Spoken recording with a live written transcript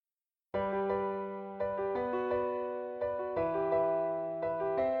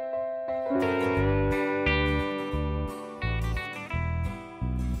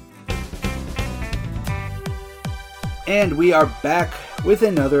And we are back with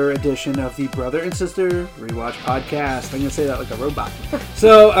another edition of the Brother and Sister Rewatch Podcast. I'm going to say that like a robot.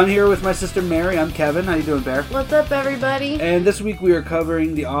 So, I'm here with my sister Mary. I'm Kevin. How you doing, Bear? What's up, everybody? And this week we are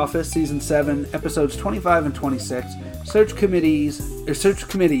covering The Office Season 7, Episodes 25 and 26, Search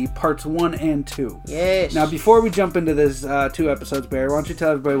Committee Parts 1 and 2. Yes. Now, before we jump into this 2 episodes, Bear, why don't you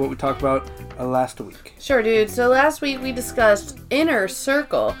tell everybody what we talked about last week? Sure, dude. So last week we discussed Inner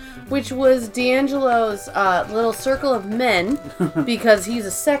Circle, which was D'Angelo's little circle of men, because he's a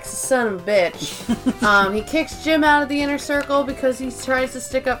sexist son of a bitch. He kicks Jim out of the Inner Circle because he tries to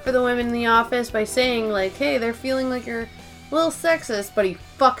stick up for the women in the office by saying, like, hey, they're feeling like you're a little sexist, but he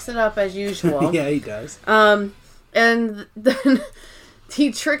fucks it up as usual. Yeah, he does. And then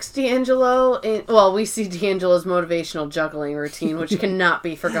he tricks D'Angelo in... Well, we see D'Angelo's motivational juggling routine, which cannot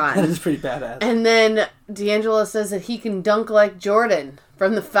be forgotten. That is pretty badass. And then D'Angelo says that he can dunk like Jordan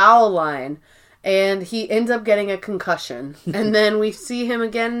from the foul line. And he ends up getting a concussion. And then we see him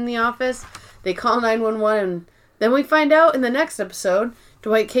again in the office. They call 911. And then we find out in the next episode,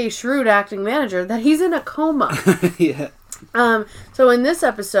 Dwight K. Schrute, acting manager, that he's in a coma. Yeah. So in this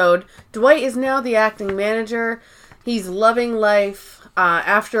episode, Dwight is now the acting manager. He's loving life.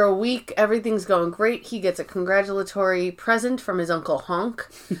 After a week, everything's going great. He gets a congratulatory present from his Uncle Honk.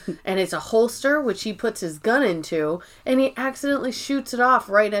 And it's a holster, which he puts his gun into. And he accidentally shoots it off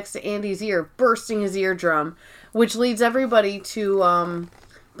right next to Andy's ear, bursting his eardrum. Which leads everybody to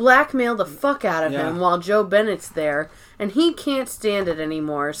blackmail the fuck out of him while Joe Bennett's there. And he can't stand it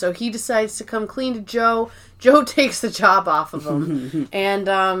anymore. So he decides to come clean to Joe. Joe takes the job off of him.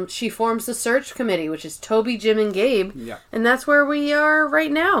 And she forms the search committee, which is Toby, Jim, and Gabe. Yeah. And that's where we are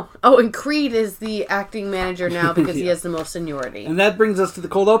right now. Oh, and Creed is the acting manager now because he has the most seniority. And that brings us to the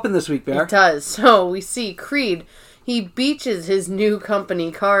cold open this week, Bear. It does. So we see Creed. He beaches his new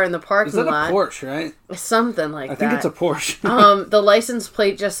company car in the parking lot. Is that a Porsche, right? Something like that. I think it's a Porsche. The license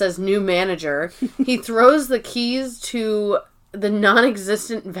plate just says new manager. He throws the keys to the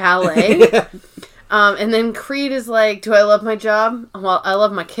non-existent valet. Yeah. And then Creed is like, do I love my job? Well, I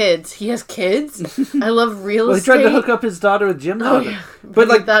love my kids. He has kids? I love real estate. He tried to hook up his daughter with Jim. Oh, yeah. But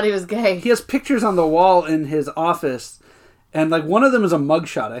like, he thought he was gay. He has pictures on the wall in his office. And, like, one of them is a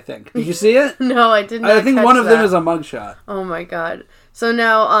mugshot, I think. Did you see it? No, I did not. I think one of them is a mugshot. Oh, my God. So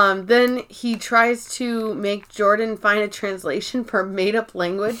now, then he tries to make Jordan find a translation for a made-up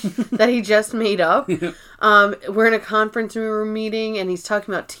language that he just made up. Yeah. We're in a conference room meeting, and he's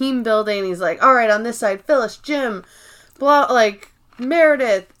talking about team building, and he's like, all right, on this side, Phyllis, Jim, blah, like,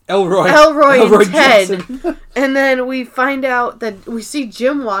 Meredith, Elroy and Ted. And then we find out that we see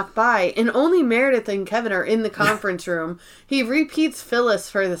Jim walk by, and only Meredith and Kevin are in the conference room. He repeats Phyllis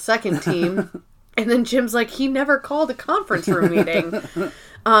for the second team. And then Jim's like, he never called a conference room meeting.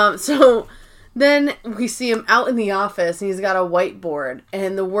 So then we see him out in the office, and he's got a whiteboard,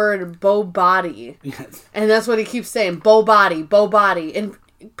 and the word Bo Body. Yes. And that's what he keeps saying, Bo Body, Bo Body. And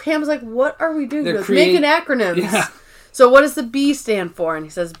Pam's like, what are we doing? Making acronyms. Yeah. So what does the B stand for? And he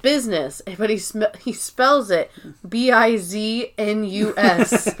says business, but he spells it B-I-Z-N-U-S.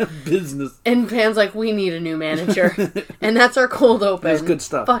 Business. And Pam's like, we need a new manager. And that's our cold open. That's good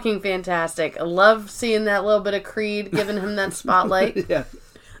stuff. Fucking fantastic. I love seeing that little bit of Creed, giving him that spotlight. Yeah.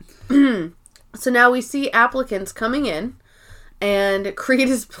 So now we see applicants coming in, and Creed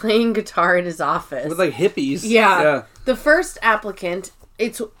is playing guitar in his office. With like hippies. Yeah. The first applicant,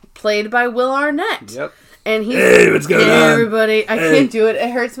 it's played by Will Arnett. Yep. And he's, hey, what's going on? Everybody, I can't do it.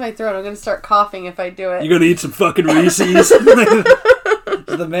 It hurts my throat. I'm going to start coughing if I do it. You're going to eat some fucking Reese's.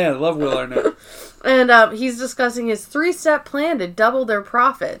 The man. I love Will Arnett. And he's discussing his 3-step plan to double their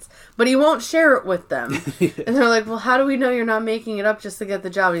profits. But he won't share it with them. And they're like, well, how do we know you're not making it up just to get the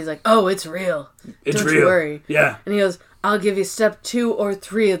job? And he's like, oh, it's real. Don't you worry. Yeah. And he goes, I'll give you step 2 or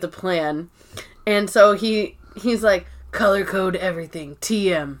 3 of the plan. And so he's like, color code everything.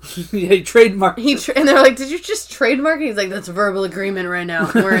 TM. Yeah, he trademarked and they're like, did you just trademark it? He's like, that's a verbal agreement right now.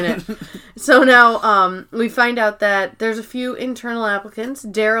 We're in it. So now we find out that there's a few internal applicants.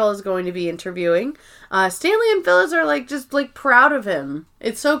 Daryl is going to be interviewing. Stanley and Phyllis are like just like proud of him.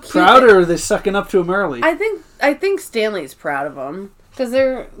 It's so cute. Proud, or are they sucking up to him early? I think Stanley's proud of him. Because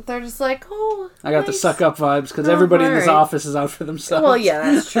they're just like, oh, I got the suck up vibes because everybody in this office is out for themselves. Well, yeah,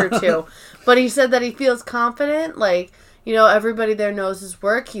 that's true too. But he said that he feels confident. Like, you know, everybody there knows his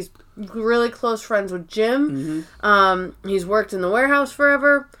work. He's really close friends with Jim. Mm-hmm. He's worked in the warehouse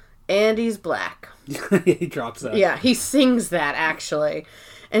forever. And he's black. He drops that. Yeah, he sings that, actually.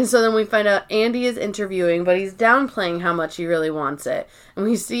 And so then we find out Andy is interviewing, but he's downplaying how much he really wants it. And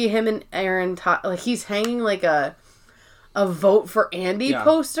we see him and Aaron talk, like he's hanging like a vote for Andy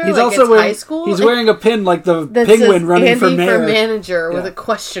poster. He's like also it's wearing, high school. He's wearing a pin like the that penguin says running Andy for mayor. manager with a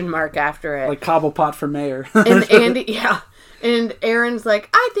question mark after it. Like Cobblepot for mayor. And Andy, and Aaron's like,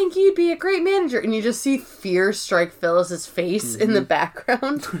 I think you'd be a great manager. And you just see fear strike Phyllis's face in the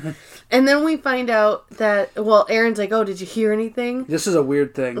background. And then we find out that, well, Aaron's like, oh, did you hear anything? This is a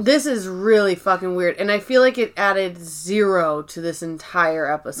weird thing. This is really fucking weird. And I feel like it added 0 to this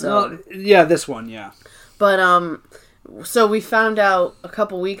entire episode. Well, yeah, this one, yeah. But, so we found out a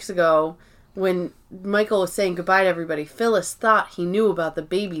couple weeks ago when Michael was saying goodbye to everybody, Phyllis thought he knew about the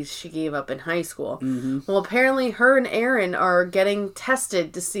babies she gave up in high school. Mm-hmm. Well, apparently her and Aaron are getting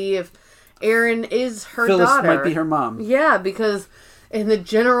tested to see if Aaron is her Phyllis daughter. might be her mom. Yeah, because in the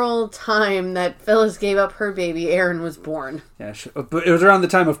general time that Phyllis gave up her baby, Aaron was born. Yeah, but it was around the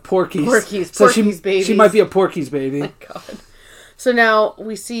time of Porky's. Porky's baby. She might be a Porky's baby. Oh my God. So now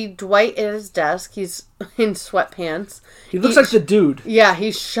we see Dwight at his desk. He's in sweatpants. He looks like the dude. Yeah,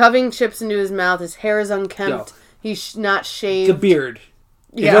 he's shoving chips into his mouth. His hair is unkempt. He's not shaved. The beard.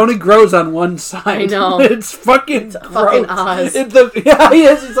 Yeah. It only grows on one side. I know. It's fucking gross. Fucking Oz. Yeah, he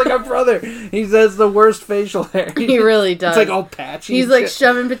is. He's like our brother. He has the worst facial hair. He really does. It's like all patchy. He's like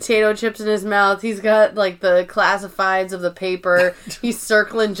shoving potato chips in his mouth. He's got like the classifieds of the paper. He's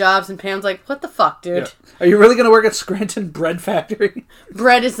circling jobs, and Pam's like, what the fuck, dude? Yeah. Are you really going to work at Scranton Bread Factory?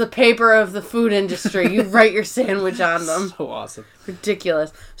 Bread is the paper of the food industry. You write your sandwich on them. So awesome.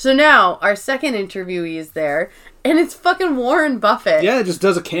 Ridiculous. So now, our second interviewee is there, and it's fucking Warren Buffett. Yeah, it just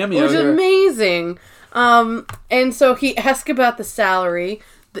does a cameo. Which is amazing. And so he asks about the salary.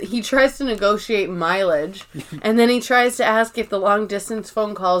 He tries to negotiate mileage, and then he tries to ask if the long-distance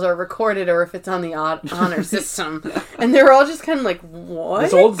phone calls are recorded or if it's on the honor system. And they're all just kind of like, what?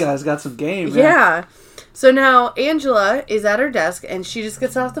 This old guy's got some game. Yeah. So now Angela is at her desk, and she just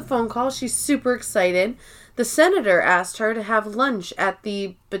gets off the phone call. She's super excited. The senator asked her to have lunch at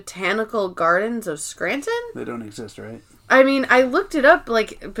the Botanical Gardens of Scranton. They don't exist, right? I mean, I looked it up,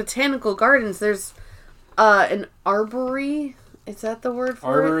 like, Botanical Gardens. There's an arbory. Is that the word for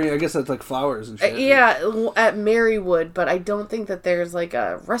Arbory? I guess that's like flowers and shit. Yeah, at Marywood, but I don't think that there's, like,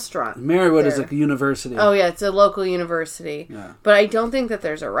 a restaurant. Marywood there. is like a university. Oh, yeah, it's a local university. Yeah. But I don't think that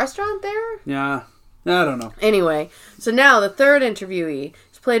there's a restaurant there. Yeah. I don't know. Anyway, so now the third interviewee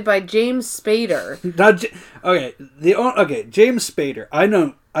is played by James Spader. James Spader. I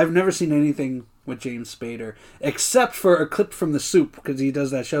know. I've never seen anything with James Spader except for a clip from The Soup, because he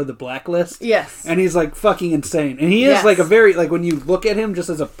does that show, The Blacklist. Yes. And he's like fucking insane. And he is like a very, like, when you look at him just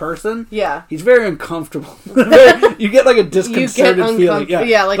as a person, he's very uncomfortable. You get like a disconcerted feeling.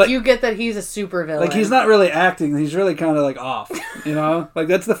 Yeah, like you get that he's a supervillain. Like he's not really acting, he's really kind of like off, you know? Like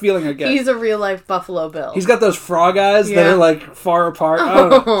that's the feeling I get. He's a real life Buffalo Bill. He's got those frog eyes that are like far apart. I don't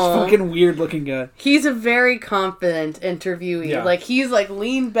know. He's fucking weird looking guy. He's a very confident interviewee. Yeah. Like he's like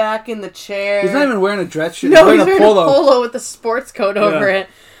leaned back in the chair. He's not even wearing a dress shirt. No, he's wearing a polo with a sports coat over it.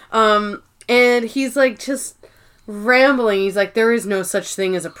 And he's like just rambling. He's like, there is no such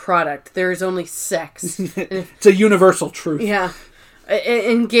thing as a product. There is only sex. It's a universal truth. Yeah.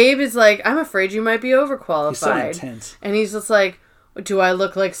 And Gabe is like, I'm afraid you might be overqualified. He's so intense. And he's just like, do I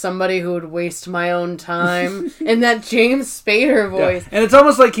look like somebody who would waste my own time? In that James Spader voice. Yeah. And it's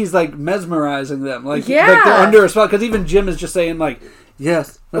almost like he's like mesmerizing them. Like they're under a spell. Because even Jim is just saying like,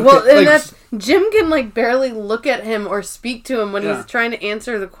 yes. Okay. Well, and like, that's, Jim can like barely look at him or speak to him when he's trying to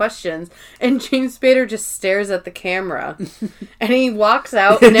answer the questions, and James Spader just stares at the camera, and he walks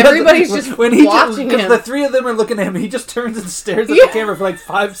out, and everybody's just watching him. Because the three of them are looking at him, he just turns and stares at the camera for like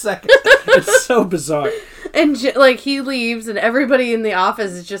 5 seconds. It's so bizarre. And like he leaves, and everybody in the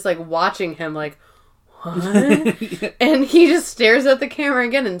office is just like watching him, like. What? And he just stares at the camera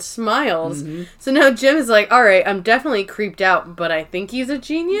again and smiles. Mm-hmm. So now Jim is like, all right, I'm definitely creeped out, but I think he's a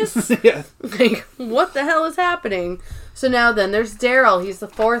genius. Like, what the hell is happening? So now then, there's Daryl. He's the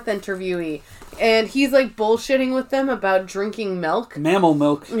fourth interviewee. And he's like bullshitting with them about drinking milk. Mammal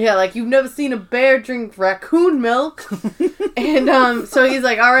milk. Yeah, like you've never seen a bear drink raccoon milk. And so he's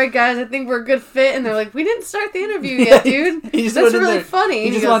like, all right, guys, I think we're a good fit. And they're like, we didn't start the interview yet, dude. That's really funny.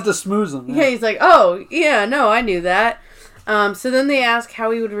 He just wanted to smooze them. Yeah, he's like, oh, yeah, no, I knew that. So then they ask how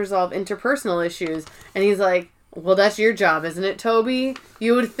he would resolve interpersonal issues. And he's like, well, that's your job, isn't it, Toby?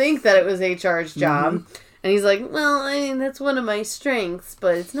 You would think that it was HR's job. Mm-hmm. And he's like, well, I mean, that's one of my strengths,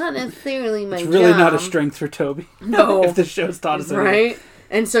 but it's not necessarily my job. It's really not a strength for Toby. No. If the show's taught us anything. Right?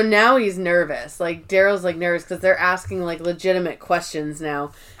 And so now he's nervous. Like, Daryl's, like, nervous because they're asking, like, legitimate questions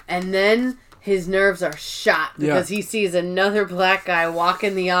now. And then his nerves are shot because he sees another black guy walk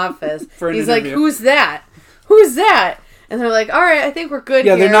in the office. He's interview. like, "Who's that? Who's that?" And they're like, "All right, I think we're good."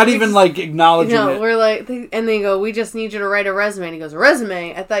 Yeah, here. they're not even like acknowledging it. We're like, and they go, "We just need you to write a resume." And he goes,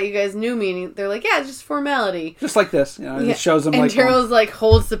 "Resume? I thought you guys knew me." And they're like, "Yeah, just formality." Just like this, it shows them and like. And Daryl's like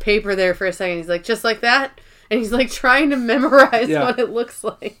holds the paper there for a second. He's like, "Just like that," and he's like trying to memorize what it looks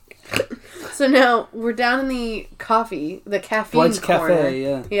like. So now we're down in the caffeine Dwight's corner.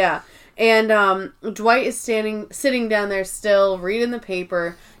 Cafe, Yeah. And Dwight is sitting down there still, reading the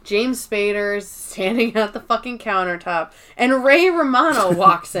paper. James Spader's standing at the fucking countertop. And Ray Romano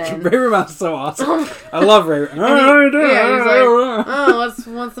walks in. Ray Romano's so awesome. I love Ray. He's like, "Oh,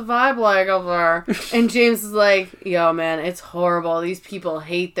 what's the vibe like over there?" And James is like, "Yo, man, it's horrible. These people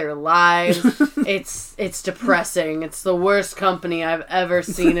hate their lives. It's depressing. It's the worst company I've ever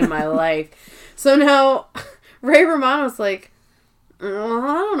seen in my life." So now Ray Romano's like, "I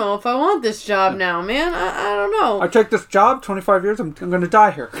don't know if I want this job now, man. I don't know. I took this job, 25 years, I'm going to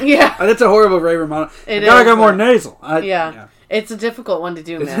die here." Yeah. That's a horrible Ray Romano. I gotta go more nasal. Yeah. It's a difficult one to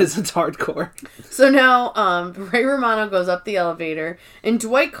do, man. It's hardcore. So now Ray Romano goes up the elevator, and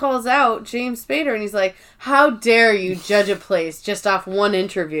Dwight calls out James Spader, and he's like, "How dare you judge a place just off one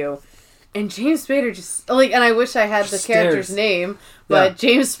interview?" And James Spader just, and I wish I had the character's name, but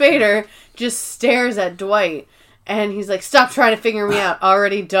James Spader just stares at Dwight. And he's like, "Stop trying to figure me out.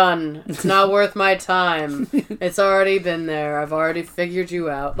 Already done. It's not worth my time. It's already been there. I've already figured you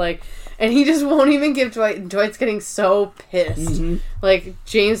out." And he just won't even give Dwight. And Dwight's getting so pissed. Mm-hmm.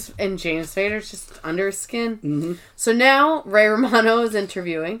 James Spader's just under his skin. Mm-hmm. So now Ray Romano is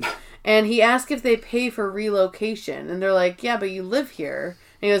interviewing, and he asks if they pay for relocation. And they're like, "Yeah, but you live here."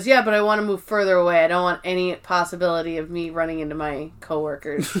 And he goes, "Yeah, but I want to move further away. I don't want any possibility of me running into my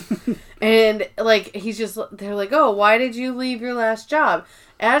coworkers." And, they're like, "Oh, why did you leave your last job?"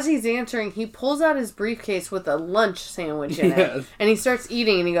 As he's answering, he pulls out his briefcase with a lunch sandwich in it. And he starts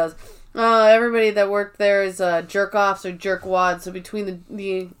eating, and he goes, "Oh, everybody that worked there is jerk-offs or jerk-wads. So between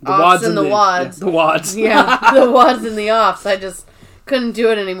the offs and the wads." The wads. Yeah, the wads and the offs. I just couldn't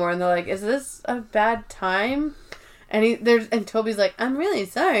do it anymore. And they're like, "Is this a bad time?" And Toby's like, "I'm really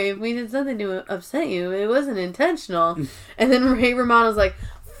sorry if we did something to upset you. It wasn't intentional." And then Ray Romano's like,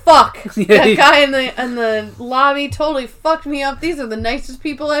 "Fuck! That guy in the lobby totally fucked me up. These are the nicest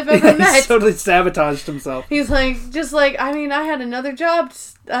people I've ever met." He totally sabotaged himself. He's like, I had another job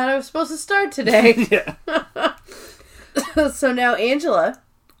that I was supposed to start today. So now Angela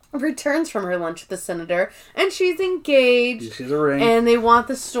returns from her lunch with the senator, and she's engaged. She's a ring. And they want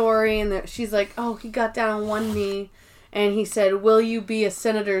the story, and she's like, "Oh, he got down on one knee, and he said, 'Will you be a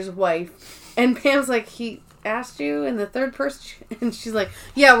senator's wife?'" And Pam's like, "He asked you in the third person?" And she's like,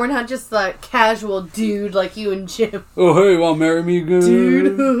 "Yeah, we're not just the casual dude like you and Jim." "Oh, hey, want to marry me again?"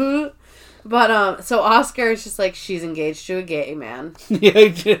 Dude. But, so Oscar is just like, "She's engaged to a gay man."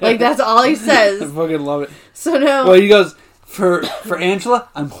 That's all he says. I fucking love it. So now... Well, he goes... For Angela,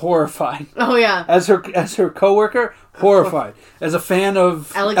 I'm horrified. Oh, yeah. As her coworker, horrified. As a fan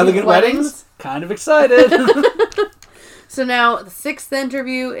of Elegant Weddings, kind of excited. So now, the sixth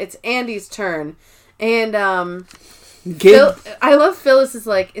interview, it's Andy's turn. And, I love Phyllis is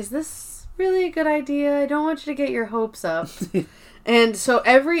like, "Is this really a good idea? I don't want you to get your hopes up." And so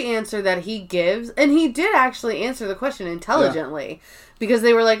every answer that he gives, and he did actually answer the question intelligently. Yeah. Because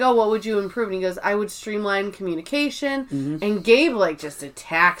they were like, "Oh, what would you improve?" And he goes, "I would streamline communication." Mm-hmm. And Gabe, just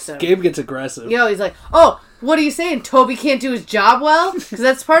attacks him. Gabe gets aggressive. He's like, "Oh, what are you saying? Toby can't do his job well?" Because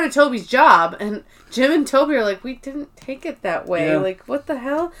that's part of Toby's job. And Jim and Toby are like, "We didn't take it that way. Yeah. What the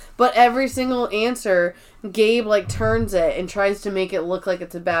hell?" But every single answer, Gabe, turns it and tries to make it look like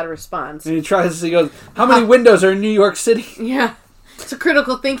it's a bad response. And he goes, "How many windows are in New York City?" Yeah. It's a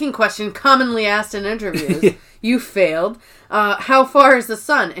critical thinking question commonly asked in interviews. You failed. How far is the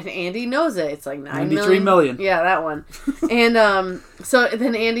sun? And Andy knows it. It's 93 million. Yeah, that one. And so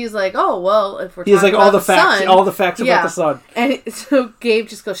then Andy's like, "Oh, well, if we're talking about all the facts, sun, all the facts about the sun." And so Gabe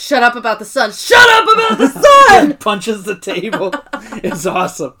just goes, "Shut up about the sun. Shut up about the sun!" Punches the table. It's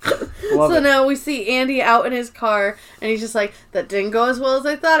awesome. Love it. Now we see Andy out in his car, and he's just like, "That didn't go as well as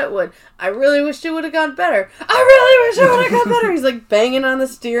I thought it would. I really wished it would have gone better. I really wish it would have gone better." He's banging on the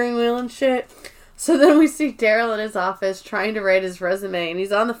steering wheel and shit. So then we see Daryl in his office trying to write his resume, and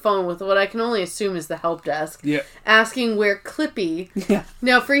he's on the phone with what I can only assume is the help desk, asking where Clippy. Yeah.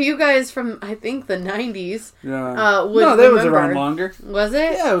 Now, for you guys from, I think, the 90s, no, that was around longer. Was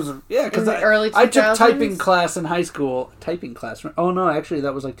it? Yeah, it was. Yeah, because early 2000s? I took typing class in high school. Typing class. Oh, no, actually,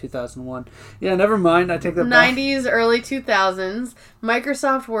 that was 2001. Yeah, never mind. I take that back. 90s, early 2000s,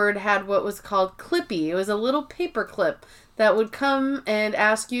 Microsoft Word had what was called Clippy. It was a little paper clip that would come and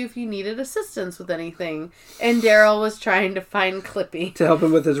ask you if you needed assistance with anything. And Daryl was trying to find Clippy. To help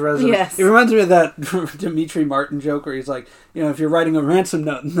him with his resume. Yes. It reminds me of that Dimitri Martin joke where he's like, if you're writing a ransom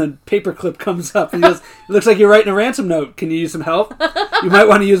note and the paperclip comes up and he goes, it looks like you're writing a ransom note. Can you use some help? You might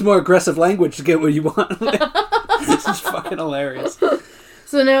want to use more aggressive language to get what you want. This is fucking hilarious.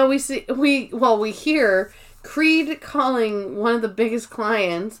 So now we hear Creed calling one of the biggest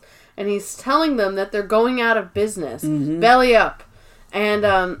clients, and he's telling them that they're going out of business. Mm-hmm. Belly up. And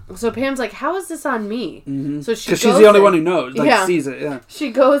so Pam's like, how is this on me? Mm-hmm. So because she's the only one who knows, sees it, yeah.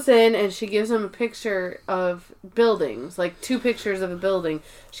 She goes in and she gives him a picture of buildings, like 2 pictures of a building.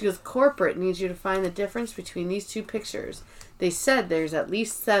 She goes, corporate needs you to find the difference between these 2 pictures. They said there's at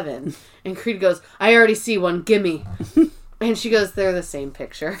least 7. And Creed goes, I already see one, gimme. And she goes, they're the same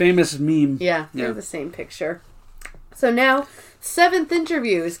picture. Famous meme. Yeah, they're the same picture. So now, 7th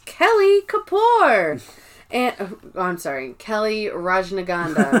interview is Kelly Kapoor. And I'm sorry, Kelly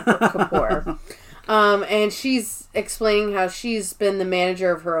Rajnaganda Kapoor. And she's explaining how she's been the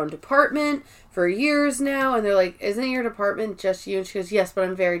manager of her own department for years now. And they're like, isn't your department just you? And she goes, yes, but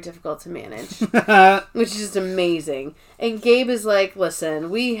I'm very difficult to manage. Which is just amazing. And Gabe is like, listen,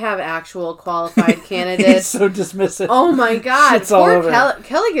 we have actual qualified candidates. He's so dismissive. Oh my God. Shit's poor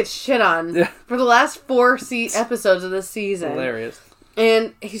Kelly gets shit on for the last 4 episodes of this season. Hilarious.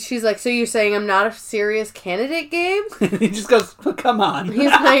 And she's like, so you're saying I'm not a serious candidate, Gabe? He just goes, well, come on. He's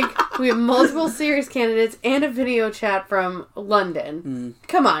like, we have multiple serious candidates and a video chat from London.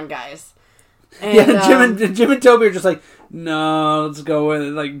 Come on, guys. And, Jim and Toby are just like, no, let's go with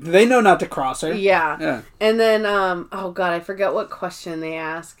it. Like, they know not to cross her. Yeah. And then, oh God, I forget what question they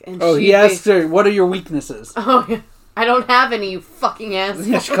ask. And he asks her, what are your weaknesses? Oh, yeah. I don't have any, you fucking asshole.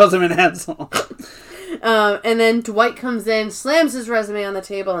 Yeah, she calls him an asshole. And then Dwight comes in, slams his resume on the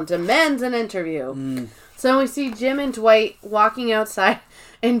table, and demands an interview. So we see Jim and Dwight walking outside,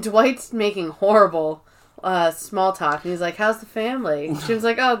 and Dwight's making horrible small talk. And he's like, how's the family? Jim's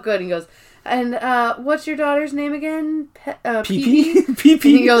like, oh, good. And he goes, and what's your daughter's name again? Pee-pee? Pee-pee.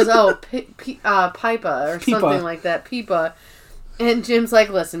 And he goes, oh, Pipa, or something like that. Pipa. And Jim's like,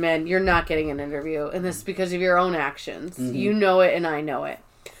 listen, man, you're not getting an interview, and this is because of your own actions. Mm-hmm. You know it, and I know it.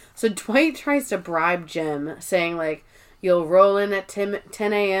 So Dwight tries to bribe Jim, saying, like, you'll roll in at 10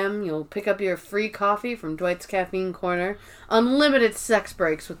 a.m., you'll pick up your free coffee from Dwight's Caffeine Corner, unlimited sex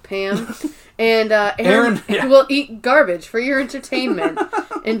breaks with Pam, and Aaron will eat garbage for your entertainment.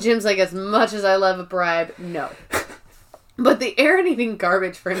 And Jim's like, as much as I love a bribe, no. But the Aaron eating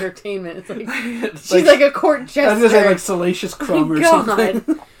garbage for entertainment, she's like a court jester. I was going to say, like, Salacious Crumb or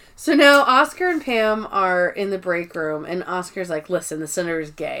something. So now Oscar and Pam are in the break room, and Oscar's like, listen, the senator's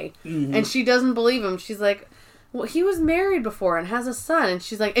gay. Mm-hmm. And she doesn't believe him. She's like, well, he was married before and has a son. And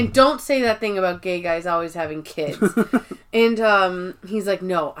she's like, and don't say that thing about gay guys always having kids. And he's like,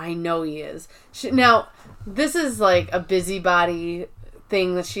 no, I know he is. Now, this is like a busybody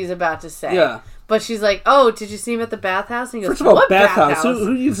thing that she's about to say. Yeah. But she's like, oh, did you see him at the bathhouse? And he goes, first of all, what bathhouse?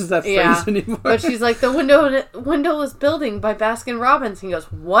 Who uses that phrase anymore? But she's like, the windowless building by Baskin Robbins. And he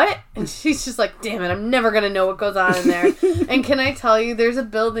goes, what? And she's just like, damn it, I'm never going to know what goes on in there. And can I tell you, there's a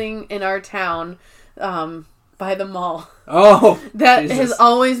building in our town by the mall. Oh, that has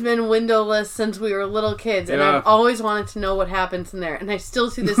always been windowless since we were little kids, and I've always wanted to know what happens in there, and I still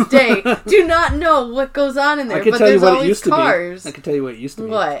to this day do not know what goes on in there. I can tell you what it used to be. I can tell you what it used to be.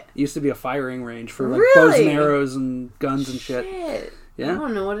 What? It used to be a firing range for like bows and arrows and guns and shit. Yeah. I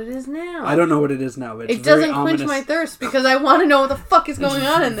don't know what it is now. I don't know what it is now, but it's it doesn't quench my thirst because I want to know what the fuck is going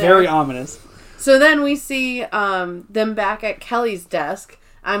on in there. Very ominous. So then we see them back at Kelly's desk.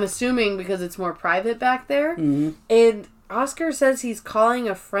 I'm assuming because it's more private back there. Mm-hmm. And Oscar says he's calling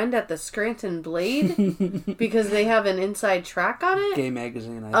a friend at the Scranton Blade because they have an inside track on it. Gay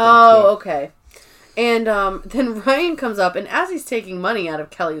magazine, I think. Oh, okay. And then Ryan comes up, and as he's taking money out of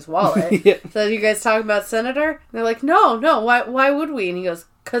Kelly's wallet, so you guys talking about Senator? And they're like, no, why would we? And he goes,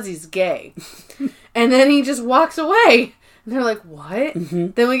 'cause he's gay. And then he just walks away. And they're like, what?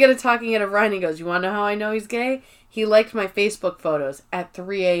 Mm-hmm. Then we get a talking at Ryan. He goes, you want to know how I know he's gay? He liked my Facebook photos at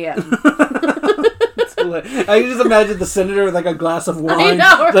 3 a.m. I can just imagine the senator with like a glass of wine, I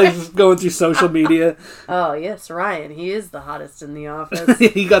know, right? Like just going through social media. Oh, yes, Ryan. He is the hottest in the office.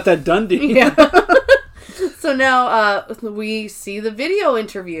 He got that Dundee. Yeah. So now we see the video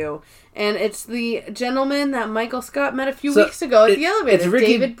interview. And it's the gentleman that Michael Scott met a few weeks ago at the elevator,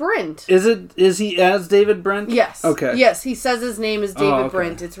 David Brent. Is he as David Brent? Yes. Okay. Yes, he says his name is David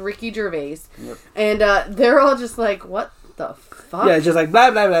Brent. It's Ricky Gervais. Yep. And they're all just like, what the fuck? Yeah, just like,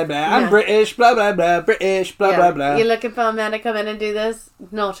 blah, blah, blah, blah. I'm British, blah, blah, blah, British, blah, blah, blah. You looking for a man to come in and do this?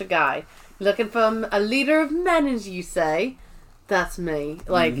 Not a guy. Looking for a leader of men, as you say. That's me.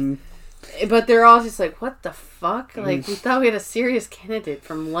 Like, but they're all just like, what the fuck? Like, we thought we had a serious candidate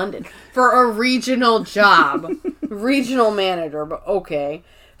from London for a regional job. Regional manager, but okay.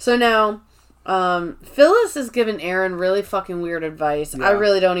 So now, Phyllis has given Aaron really fucking weird advice. Yeah. I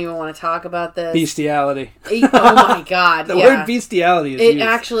really don't even want to talk about this. Bestiality. Oh my god. The word bestiality is used.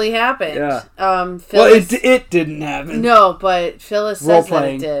 Actually happened. Yeah. Phyllis, well, it didn't happen. No, but Phyllis says that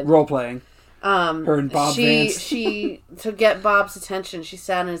it did. Role playing. Her and Bob Vance. She to get Bob's attention, she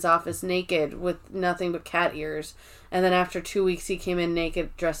sat in his office naked with nothing but cat ears. And then after 2 weeks, he came in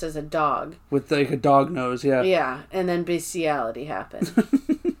naked, dressed as a dog. With like a dog nose, yeah. Yeah, and then bestiality happened.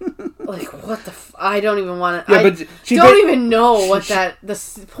 Like, what the I don't even want to... Yeah, but I don't even know what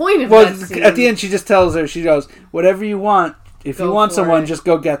the point of that scene. At the end, she just tells her, she goes, whatever you want, if you want someone, just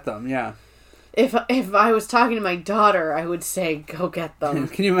go get them, yeah. If I was talking to my daughter, I would say, go get them.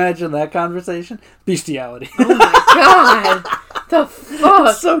 Can you imagine that conversation? Bestiality. Oh my god! The fuck?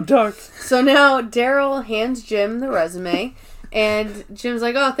 It's so dark. So now Daryl hands Jim the resume, and Jim's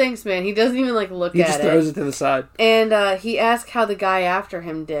like, oh, thanks, man. He doesn't even, like, look at it. He just throws it to the side. And he asks how the guy after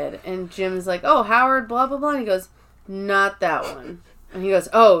him did, and Jim's like, oh, Howard, blah, blah, blah. And he goes, not that one. And he goes,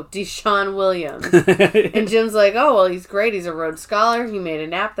 oh, Deshaun Williams. And Jim's like, oh, well, he's great. He's a Rhodes Scholar. He made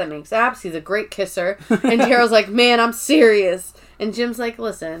an app that makes apps. He's a great kisser. And Daryl's like, man, I'm serious. And Jim's like,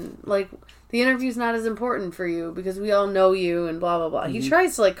 listen, like, the interview's not as important for you because we all know you and blah, blah, blah. Mm-hmm. He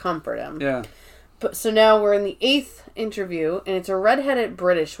tries to, like, comfort him. Yeah. But so now we're in the 8th interview, and it's a redheaded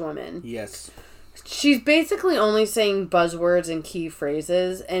British woman. Yes. She's basically only saying buzzwords and key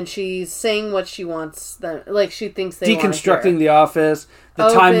phrases, and she's saying what she wants them, like she thinks they want to hear. Deconstructing The Office, the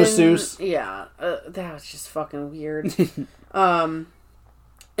time masseuse. Yeah, that was just fucking weird. And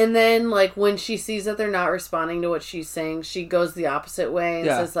then, like, when she sees that they're not responding to what she's saying, she goes the opposite way and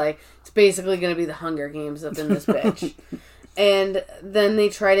says, like, it's basically going to be the Hunger Games up in this bitch. And then they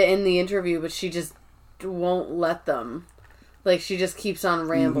try to end the interview, but she just won't let them. Like, she just keeps on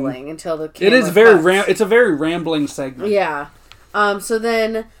rambling until the camera It is very it's a very rambling segment. Yeah. So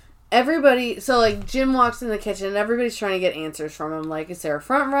then everybody... So, like, Jim walks in the kitchen and everybody's trying to get answers from him. Like, is there a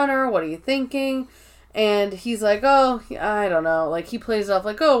front runner? What are you thinking? And he's like, oh, I don't know. Like, he plays off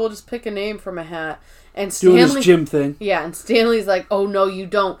like, oh, we'll just pick a name from a hat. And Stanley... Doing his Jim thing. Yeah, and Stanley's like, oh, no, you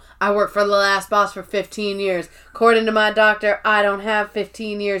don't. I worked for the last boss for 15 years. According to my doctor, I don't have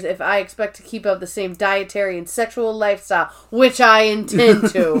 15 years if I expect to keep up the same dietary and sexual lifestyle, which I intend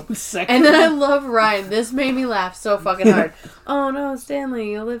to. And then I love Ryan. This made me laugh so fucking hard. Oh, no,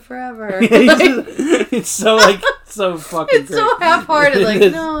 Stanley, you'll live forever. It's so, like, so fucking It's great. So half-hearted.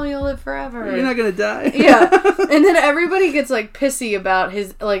 Like, no, you'll live forever. You're not gonna die. Yeah. And then everybody gets, like, pissy about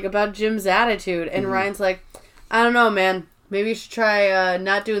about Jim's attitude. And Ryan's like, I don't know, man. Maybe you should try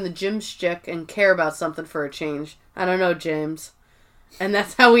not doing the Jim shtick and care about something for a change. I don't know, James. And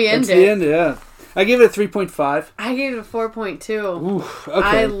that's how we end it. That's the end, yeah. I gave it a 3.5. I gave it a 4.2. Ooh,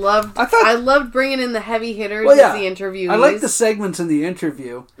 okay. I loved bringing in the heavy hitters as the interviewees. I like the segments in the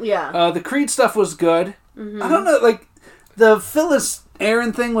interview. Yeah. The Creed stuff was good. Mm-hmm. I don't know, like, the Phyllis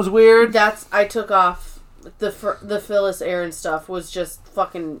Aaron thing was weird. I took off the Phyllis Aaron stuff was just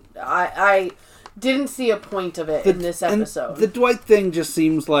fucking... I didn't see a point of it in this episode. The Dwight thing just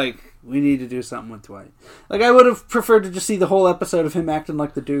seems like we need to do something with Dwight. Like, I would have preferred to just see the whole episode of him acting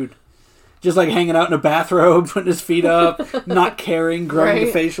like the dude. Just, like, hanging out in a bathrobe, putting his feet up, not caring, growing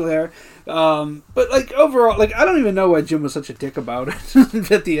the facial hair. But, like, overall, like, I don't even know why Jim was such a dick about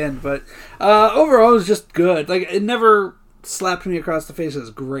it at the end. But overall, it was just good. Like, it never slapped me across the face as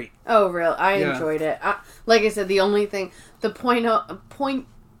great. Oh, really? I enjoyed it. Like I said, the only thing, the point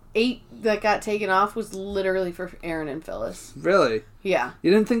 8 that got taken off was literally for Aaron and Phyllis. Really? Yeah. You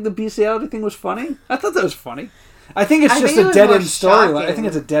didn't think the bestiality thing was funny? I thought that was funny. I think it's just a dead-end storyline. I think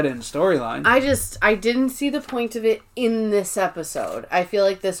it's a dead-end storyline. I didn't see the point of it in this episode. I feel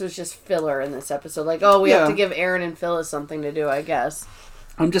like this was just filler in this episode. Like, oh, we have to give Aaron and Phyllis something to do, I guess.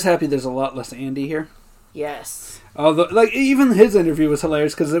 I'm just happy there's a lot less Andy here. Yes. Although, like, even his interview was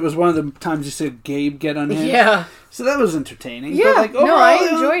hilarious because it was one of the times you said Gabe get unhinged. Yeah. So that was entertaining. Yeah. But, like, overall, I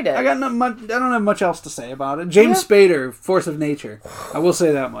enjoyed it. I don't have much else to say about it. James Spader, force of nature. I will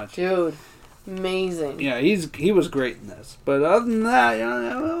say that much. Dude, amazing. Yeah, he was great in this. But other than that,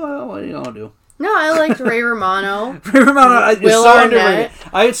 what are you gonna do? No, I liked Ray Romano. Ray Romano is so underrated.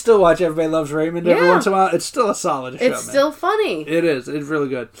 I'd still watch Everybody Loves Raymond every once in a while. It's still a solid show, It's still funny. It is. It's really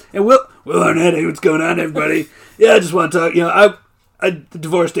good. And Will Arnett, hey, what's going on, everybody? I just want to talk. I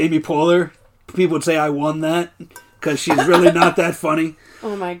divorced Amy Poehler. People would say I won that because she's really not that funny.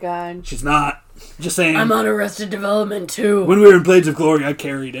 Oh, my God. She's not. Just saying. I'm on Arrested Development too. When we were in Blades of Glory, I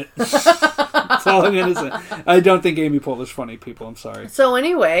carried it. That's all I'm going to say. I don't think Amy Poehler's funny, people. I'm sorry. So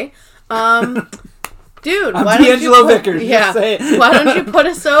anyway, dude, I'm why don't D'Angelo you Vickers. Just say it. Why don't you put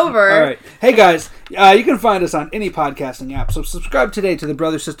us over? All right. Hey, guys. You can find us on any podcasting app. So subscribe today to the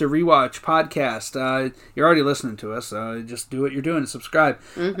Brother Sister Rewatch podcast. You're already listening to us. Just do what you're doing and subscribe.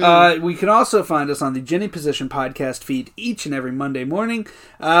 Mm-hmm. We can also find us on the Jenny Position podcast feed each and every Monday morning.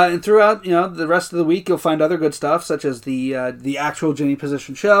 And throughout the rest of the week, you'll find other good stuff, such as the actual Jenny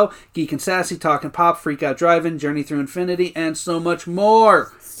Position show, Geek and Sassy, Talking Pop, Freak Out Driving, Journey Through Infinity, and so much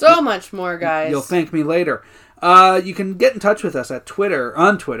more. So much more, guys. You'll thank me later. You can get in touch with us on Twitter,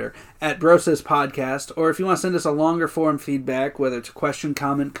 at Brosis Podcast, or if you want to send us a longer form feedback, whether it's a question,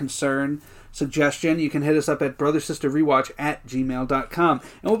 comment, concern, suggestion, you can hit us up at brothersisterrewatch@gmail.com,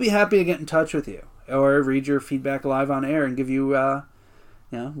 and we'll be happy to get in touch with you, or read your feedback live on air and give you,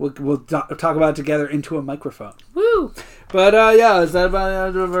 we'll talk about it together into a microphone. Woo! But, is that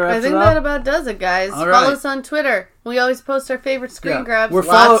about I think that about does it, guys. All right. Follow us on Twitter. We always post our favorite screen grabs. We're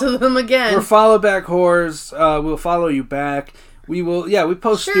Lots of them again. We're follow back whores. We'll follow you back. We will, we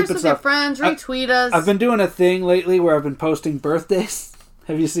post Share stupid us with stuff. your friends, retweet us. I've been doing a thing lately where I've been posting birthdays.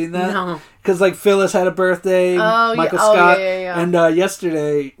 Have you seen that? No. Because, Phyllis had a birthday, Michael Scott. Yeah. And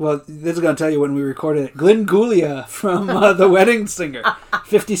yesterday, this is going to tell you when we recorded it, Glenn Gulia from The Wedding Singer.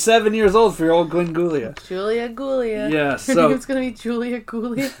 57 years old for your old Glenn Gulia. Julia Gulia. Yeah, Her so... name's going to be Julia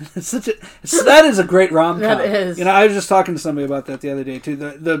Gulia. that is a great rom-com. That is. I was just talking to somebody about that the other day, too.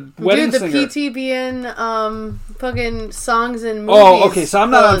 The Wedding Singer. Dude, the PTBN fucking songs and movies. Oh, okay, so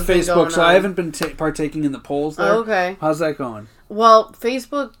I'm not on Facebook, so I haven't been partaking in the polls there. Oh, okay. How's that going? Well,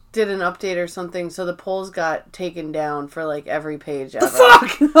 Facebook did an update or something, so the polls got taken down for every page ever.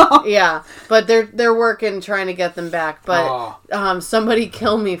 The fuck? Yeah, but they're working trying to get them back. But Somebody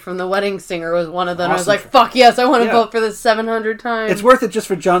Kill Me from The Wedding Singer was one of them. Awesome. I was like, fuck yes, I want to vote for this 700 times. It's worth it just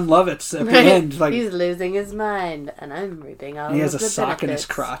for John Lovitz at the end. He's losing his mind, and I'm reaping all of the benefits. He has a sock in his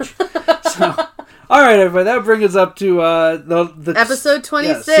crotch. So, all right, everybody, that brings us up to the episode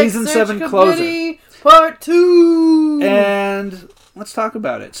 26, season 7 closer. Part 2. And let's talk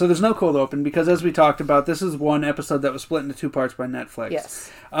about it. So there's no cold open because, as we talked about, this is one episode that was split into 2 parts by Netflix. Yes.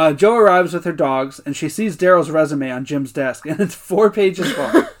 Jo arrives with her dogs, and she sees Daryl's resume on Jim's desk, and it's 4 pages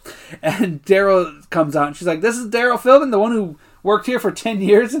long. And Daryl comes out, and she's like, "This is Daryl Philbin, the one who worked here for 10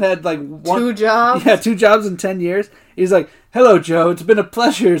 years and had 2 jobs? Yeah, 2 jobs in 10 years. He's like, "Hello, Joe. It's been a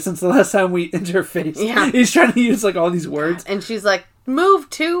pleasure since the last time we interfaced." Yeah. He's trying to use all these words. And she's like, "Move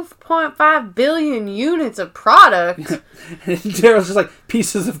 2.5 billion units of product." And Daryl's just like,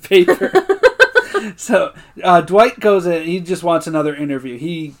 "Pieces of paper." So Dwight goes in. He just wants another interview.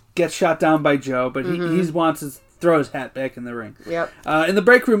 He gets shot down by Joe, but he wants to throw his hat back in the ring. Yep. In the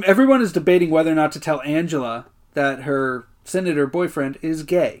break room, everyone is debating whether or not to tell Angela that her senator boyfriend is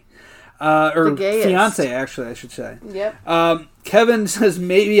gay. Or fiance, actually, I should say. Yep. Kevin says,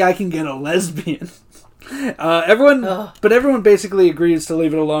 "Maybe I can get a lesbian." Everyone basically agrees to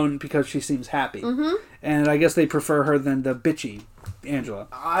leave it alone because she seems happy. Mm-hmm. And I guess they prefer her than the bitchy Angela.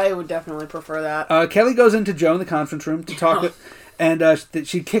 I would definitely prefer that. Kelly goes into Joe in the conference room to talk with, and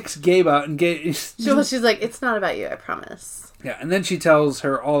she kicks Gabe out, and Gabe... She's like, "It's not about you, I promise." Yeah, and then she tells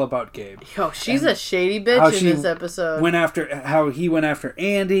her all about Gabe. Yo, she's a shady bitch in this episode. How he went after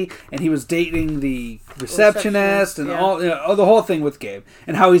Andy, and he was dating the receptionist, and all the whole thing with Gabe,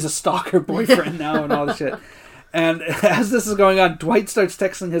 and how he's a stalker boyfriend now, and all the shit. And as this is going on, Dwight starts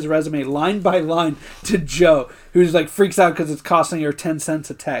texting his resume line by line to Joe, who's freaks out because it's costing her 10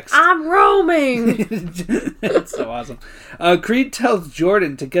 cents a text. "I'm roaming." That's so awesome. Creed tells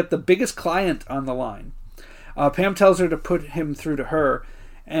Jordan to get the biggest client on the line. Pam tells her to put him through to her,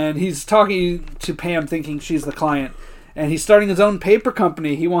 and he's talking to Pam thinking she's the client, and he's starting his own paper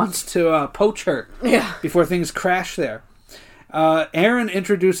company. He wants to poach her before things crash there. Aaron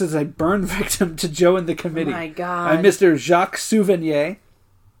introduces a burn victim to Joe and the committee. Oh my God. Mr. Jacques Souvenier.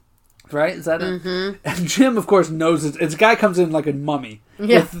 Right? Is that it? Mm-hmm. And Jim, of course, knows it. This guy comes in like a mummy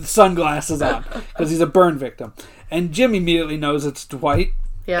with sunglasses on because he's a burn victim. And Jim immediately knows it's Dwight.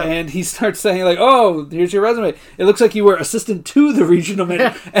 Yeah. And he starts saying, "Oh, here's your resume. It looks like you were assistant to the regional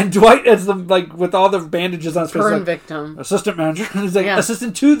manager." And Dwight has them, with all the bandages on his face. Burn victim. Assistant manager. He's like,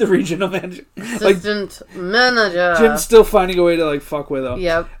 assistant to the regional manager. Assistant manager. Jim's still finding a way to, fuck with him.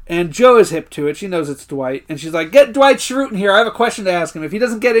 Yep. And Joe is hip to it. She knows it's Dwight. And she's like, "Get Dwight Schrute in here. I have a question to ask him. If he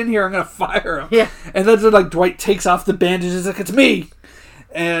doesn't get in here, I'm going to fire him." Yeah. And then, Dwight takes off the bandages. "It's me."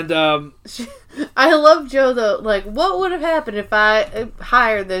 And, I love Joe, though. What would have happened if I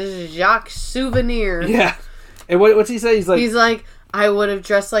hired this Jacques Souvenir? Yeah. And what's he say? He's like, I would have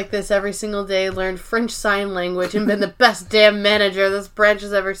dressed like this every single day, learned French Sign Language, and been the best damn manager this branch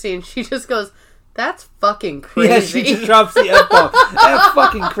has ever seen. She just goes, that's fucking crazy. Yeah, she just drops the F-bomb. That's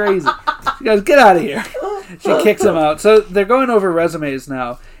fucking crazy. She goes, get out of here. She kicks him out. So they're going over resumes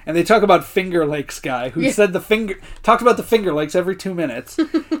now, and they talk about Finger Lakes guy, who said talked about the Finger Lakes every 2 minutes.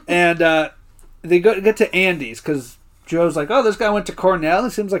 And they get to Andy's, because Joe's like, oh, this guy went to Cornell. He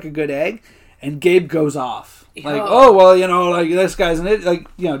seems like a good egg. And Gabe goes off. Like, oh, well, like, this guy's an idiot.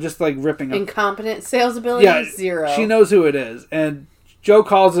 Like, just, like, ripping him. Incompetent sales ability, 0. She knows who it is. And Joe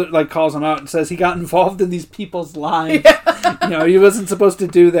calls him out and says he got involved in these people's lives. Yeah. He wasn't supposed to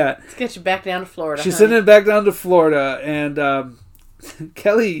do that. Let's get you back down to Florida. She's sending him back down to Florida, and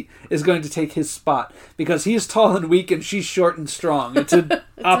Kelly is going to take his spot because he's tall and weak and she's short and strong. It's an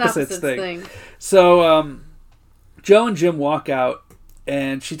opposites thing. So Joe and Jim walk out,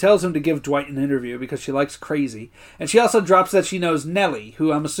 and she tells him to give Dwight an interview because she likes crazy. And she also drops that she knows Nellie,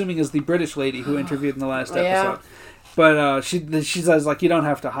 who I'm assuming is the British lady who interviewed in the last episode. But she says, like, you don't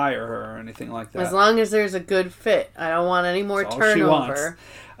have to hire her or anything like that. As long as there's a good fit. I don't want any more turnover.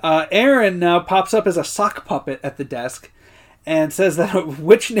 Aaron now pops up as a sock puppet at the desk and says that a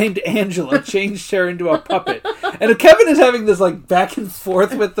witch named Angela changed her into a puppet. And Kevin is having this, like, back and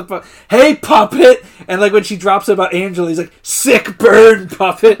forth with the puppet. Hey, puppet! And, like, when she drops it about Angela, he's like, sick burn,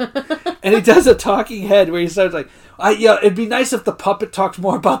 puppet! And he does a talking head where he starts, like, it'd be nice if the puppet talked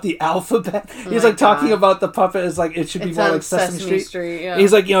more about the alphabet. He's, like, talking about the puppet as, like, it should be more like Sesame Street. Yeah.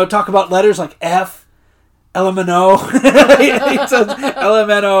 He's like, talk about letters like F, LMNO. He says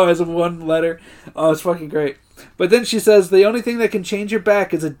LMNO as one letter. Oh, it's fucking great. But then she says the only thing that can change your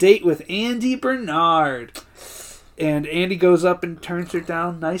back is a date with Andy Bernard. And Andy goes up and turns her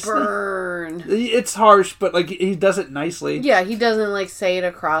down nicely. Burn. It's harsh, but, like, he does it nicely. Yeah, he doesn't, like, say it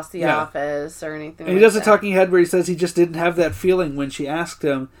across the office or anything and he does a talking head where he says he just didn't have that feeling when she asked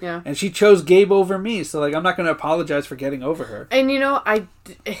him. Yeah. And she chose Gabe over me, so, like, I'm not going to apologize for getting over her. And,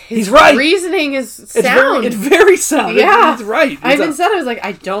 he's right. Reasoning is sound. It's very sound. Yeah. It's right. I even said, I was like,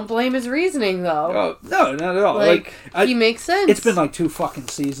 I don't blame his reasoning, though. Oh, no, not at all. Like he makes sense. It's been, like, 2 fucking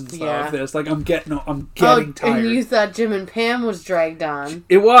seasons, though, of this. Like, I'm getting tired. And you thought Jim and Pam was dragged on.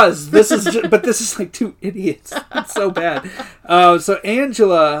 It was. This is like 2 idiots. It's so bad. So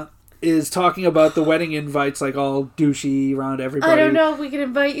Angela is talking about the wedding invites, like, all douchey around everybody. I don't know if we can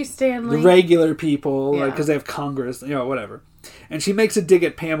invite you, Stanley. The regular people, because they have Congress, whatever. And she makes a dig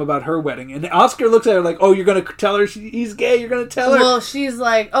at Pam about her wedding. And Oscar looks at her like, oh, you're going to tell her he's gay? You're going to tell her? Well, she's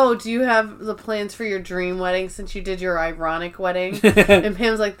like, oh, do you have the plans for your dream wedding since you did your ironic wedding? And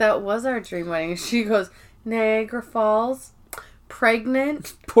Pam's like, that was our dream wedding. And she goes, Niagara Falls,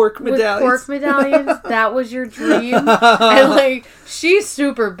 pregnant, pork medallions. That was your dream. And, like, she's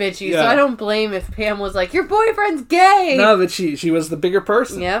super bitchy, so I don't blame if Pam was like, your boyfriend's gay. No, but she was the bigger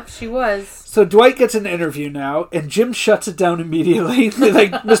person. Yep, she was. So Dwight gets an interview now, and Jim shuts it down immediately.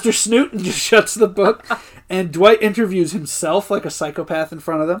 Like, Mr. Snooten just shuts the book, and Dwight interviews himself like a psychopath in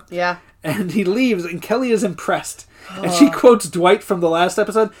front of them. Yeah. And he leaves, and Kelly is impressed. And she quotes Dwight from the last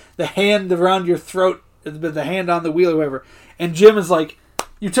episode, the hand around your throat, the hand on the wheel or whatever. And Jim is like,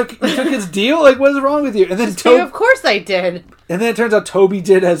 you took his deal? Like, what is wrong with you? And then of course I did. And then it turns out Toby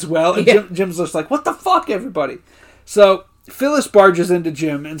did as well. And Jim's just like, what the fuck, everybody? So Phyllis barges into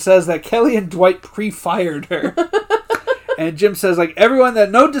Jim and says that Kelly and Dwight pre-fired her. And Jim says, like, everyone, that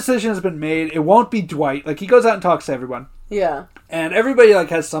no decision has been made. It won't be Dwight. Like, he goes out and talks to everyone. Yeah. And everybody, like,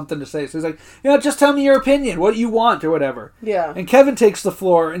 has something to say. So he's like, just tell me your opinion, what you want, or whatever. Yeah. And Kevin takes the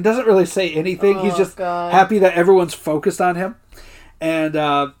floor and doesn't really say anything. He's just happy that everyone's focused on him. And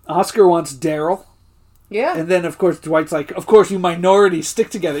Oscar wants Daryl. Yeah. And then, of course, Dwight's like, of course, you minorities stick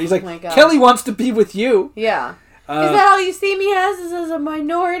together. He's like, Kelly wants to be with you. Yeah. Is that all you see me as a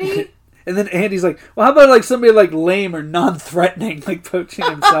minority? And then Andy's like, well, how about, like, somebody, like, lame or non-threatening, like, poaching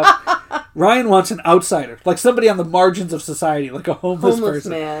himself? Ryan wants an outsider, like somebody on the margins of society, like a homeless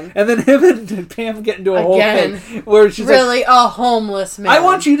person. Man. And then him and Pam get into a whole thing where she's really like, a homeless man. I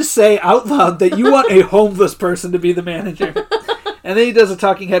want you to say out loud that you want a homeless person to be the manager. And then he does a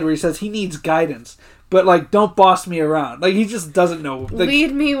talking head where he says he needs guidance, but, like, don't boss me around. Like, he just doesn't know. Like,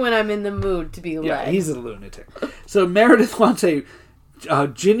 lead me when I'm in the mood to be led. Yeah, he's a lunatic. So Meredith wants a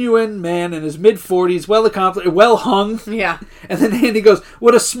genuine man in his mid-40s, well accomplished, well hung. Yeah. And then Andy goes,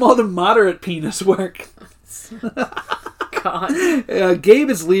 would a small to moderate penis work? God. Gabe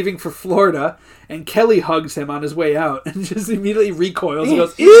is leaving for Florida, and Kelly hugs him on his way out and just immediately recoils and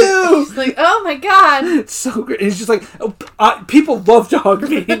goes, ew! She's like, oh my God. It's so great. And he's just like, people love to hug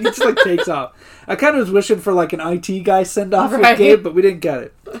me. And he just, like, takes off. I kind of was wishing for, like, an IT guy send-off with Gabe, but we didn't get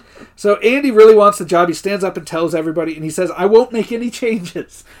it. So Andy really wants the job. He stands up and tells everybody, and he says, I won't make any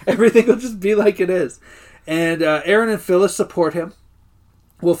changes. Everything will just be like it is. And Aaron and Phyllis support him.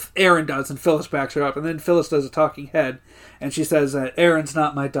 Well, Aaron does, and Phyllis backs her up. And then Phyllis does a talking head, and she says, Aaron's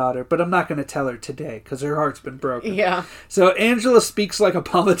not my daughter, but I'm not going to tell her today because her heart's been broken. Yeah. So Angela speaks like a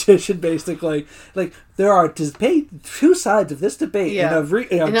politician, basically. Like, there are two sides of this debate. Yeah.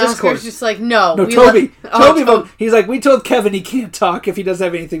 And Oscar's just like, no. No, Toby. He's like, we told Kevin he can't talk if he doesn't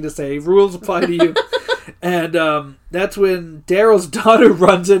have anything to say. Rules apply to you. And that's when Daryl's daughter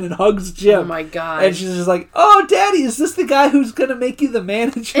runs in and hugs Jim. Oh, my God. And she's just like, oh, Daddy, is this the guy who's going to make you the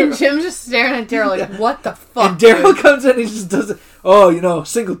manager? And Jim's just staring at Daryl like, what the fuck? And Daryl comes in and he just does it. Oh,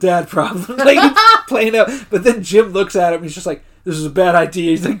 single dad problem. Like, he's playing out. But then Jim looks at him and he's just like, this is a bad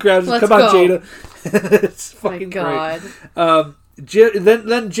idea. He's like, grabs him. Come on, Jada. It's fucking great.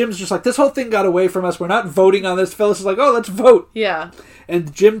 Then Jim's just like, this whole thing got away from us. We're not voting on this. Phyllis is like, oh, let's vote. Yeah.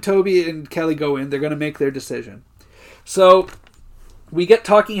 And Jim, Toby, and Kelly go in. They're going to make their decision. So we get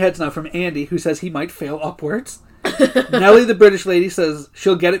talking heads now from Andy, who says he might fail upwards. Nellie, the British lady, says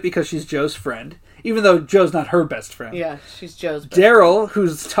she'll get it because she's Joe's friend, even though Joe's not her best friend. Yeah, she's Joe's best Daryl,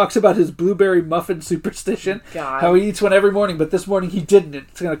 who talks about his blueberry muffin superstition, God. how he eats one every morning, but this morning he didn't.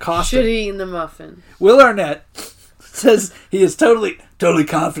 It's going to cost him. Should have eaten the muffin. Will Arnett says he is totally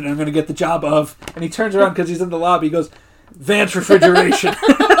confident I'm going to get the job of, and he turns around because he's in the lobby. He goes, Vance Refrigeration.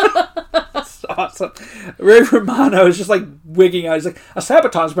 It's awesome. Ray Romano is just like wigging out. He's like, I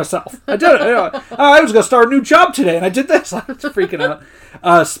sabotaged myself. I did it. I was going to start a new job today, and I did this. I'm just freaking out.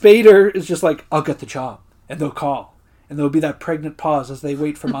 Spader is just like, I'll get the job, and they'll call. And there'll be that pregnant pause as they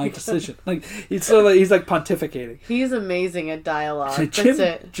wait for my decision. Like he's like pontificating. He's amazing at dialogue. That's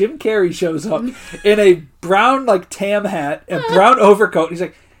it. Jim Carrey shows up in a brown tam hat, a brown overcoat. He's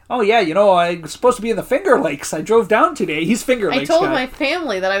like, oh yeah, I'm supposed to be in the Finger Lakes. I drove down today. He's Finger Lakes. I told my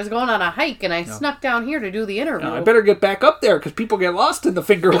family that I was going on a hike, and I snuck down here to do the interview. I better get back up there because people get lost in the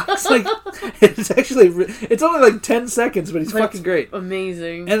Finger Lakes. Like it's only like 10 seconds, but he's fucking great.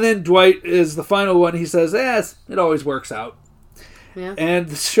 Amazing. And then Dwight is the final one. He says, it always works out. Yeah. And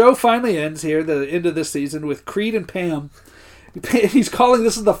the show finally ends here, the end of this season, with Creed and Pam. He's calling,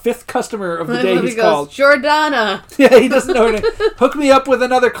 this is the 5th customer of the day he's called. Jordana. Yeah, he doesn't know her name. Hook me up with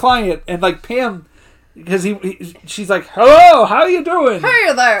another client. And like Pam, because she's like, hello, how you doing?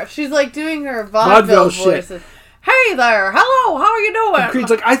 Hey there. She's like doing her vaudeville voices. Shit. Hey there, hello, how are you doing? And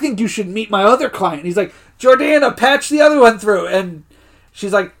Creed's like, I think you should meet my other client. He's like, Jordana, patch the other one through. And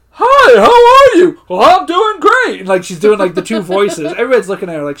she's like, hi, how are you? Well, I'm doing great. And like she's doing like the two voices. Everybody's looking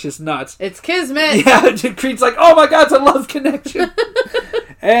at her like she's nuts. It's Kismet. Yeah, Creed's like, oh my God, it's a love connection.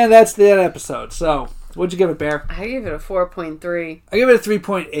 And that's the episode. So, what'd you give it, Bear? I gave it a 4.3. I give it a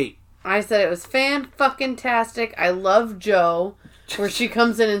 3.8. I said it was fan-fucking-tastic. I love Joe, where she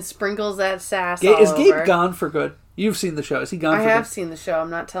comes in and sprinkles that sass all Is Gabe over. gone for good? You've seen the show. Is he gone for good? I have seen the show. I'm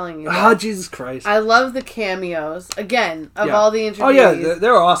not telling you. Oh, Jesus Christ. I love the cameos. Again, of all the interviews. Oh, yeah.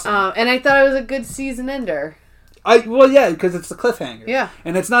 They're awesome. And I thought it was a good season ender. Because it's the cliffhanger. Yeah.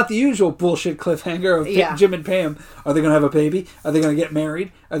 And it's not the usual bullshit cliffhanger of Jim and Pam. Are they going to have a baby? Are they going to get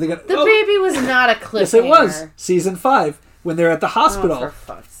married? Are they going? The baby was not a cliffhanger. Yes, it was. Season 5, when they're at the hospital. Oh, for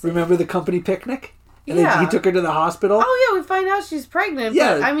fuck's sake. Remember the company picnic? And he took her to the hospital. Oh yeah, we find out she's pregnant.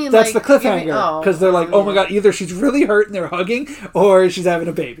 Yeah, but, I mean, that's like, the cliffhanger because they're like, oh my God, either she's really hurt and they're hugging, or she's having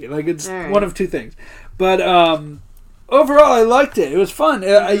a baby. Like it's one of two things. But overall, I liked it. It was fun.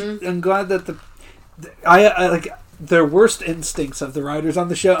 I'm glad that I like their worst instincts of the writers on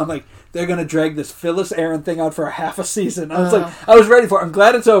the show. I'm like, they're gonna drag this Phyllis Aaron thing out for a half a season. I was like, I was ready for it. I'm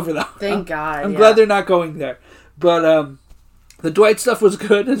glad it's over though. Thank God. I'm glad they're not going there. But the Dwight stuff was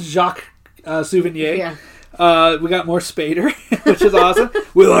good. It's Jacques Souvenir. Yeah. We got more Spader, which is awesome.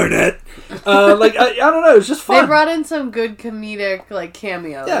 Will Arnett. I don't know. It was just fun. They brought in some good comedic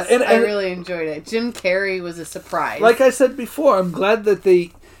cameos. Yeah, and I really enjoyed it. Jim Carrey was a surprise. Like I said before, I'm glad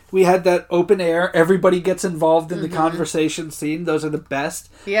that we had that open air. Everybody gets involved in the conversation scene. Those are the best.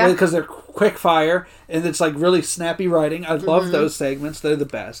 Yeah. Because they're quick fire and it's like really snappy writing. I love those segments. They're the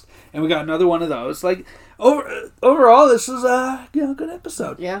best. And we got another one of those. Like overall, this is a good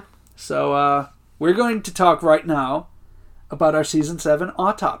episode. Yeah. So we're going to talk right now about our season 7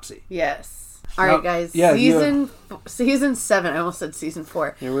 autopsy. Yes. All right, guys. Yeah, season 7. I almost said season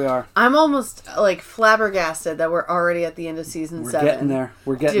 4. Here we are. I'm almost flabbergasted that we're already at the end of season 7.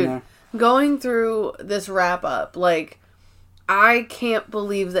 We're getting there. Going through this wrap up, I can't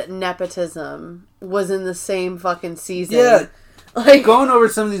believe that nepotism was in the same fucking season. Yeah. Going over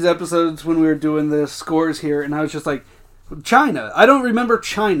some of these episodes when we were doing the scores here, and I was just like, China. I don't remember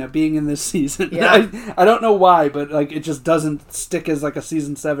China being in this season. Yeah. I don't know why, but like it just doesn't stick as like a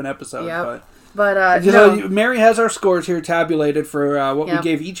season 7 episode. Yep. But no. Mary has our scores here tabulated for what we Yep.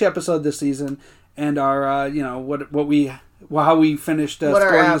 gave each episode this season, and our how we finished what our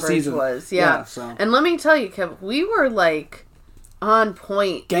scoring the average season was. Yeah. So. And let me tell you, Kev, we were like on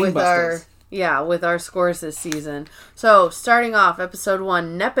point with our scores this season. So starting off, episode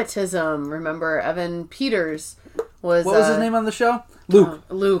 1, nepotism. Remember, Evan Peters was What was his name on the show? Luke.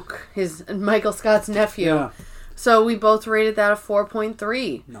 Luke, his Michael Scott's nephew. Yeah. So we both rated that a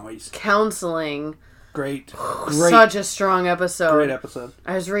 4.3. Nice. Counseling. Great. Such a strong episode. Great episode.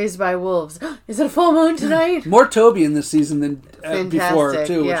 I was raised by wolves. Is it a full moon tonight? More Toby in this season than before,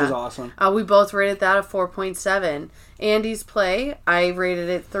 too, yeah. which is awesome. We both rated that a 4.7. Andy's Play, I rated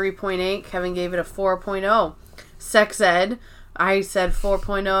it 3.8. Kevin gave it a 4.0. Sex Ed, I said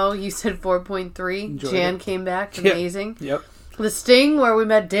 4.0. You said 4.3. Jan came back. Amazing. Yep. The Sting, where we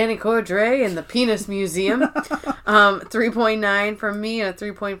met Danny Cordray in the Penis Museum. 3.9 from me and a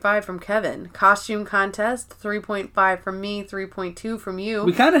 3.5 from Kevin. Costume Contest, 3.5 from me, 3.2 from you.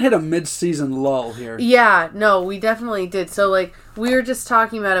 We kind of hit a mid-season lull here. Yeah, no, we definitely did. So, like, we were just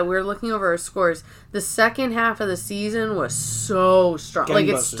talking about it. We were looking over our scores. The second half of the season was so strong. Like,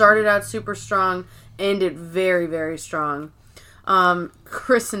 it started out super strong, ended very, very strong.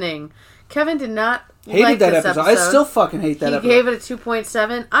 Christening. Kevin did not like that this episode. I still fucking hate that episode. He gave it a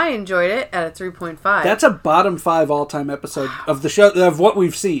 2.7. I enjoyed it at a 3.5. That's a bottom 5 all-time episode of the show, of what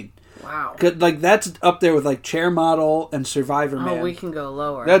we've seen. Wow. Like, that's up there with, like, Chair Model and Survivor Man. Oh, we can go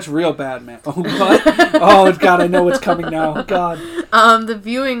lower. That's real bad, man. Oh, what? Oh, God, I know what's coming now. God. The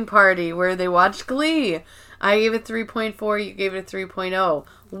viewing party where they watched Glee. I gave it 3.4. You gave it a 3.0.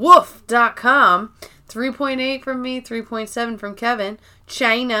 Woof.com. 3.8 from me, 3.7 from Kevin.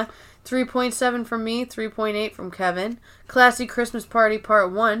 China. 3.7 from me, 3.8 from Kevin. Classy Christmas Party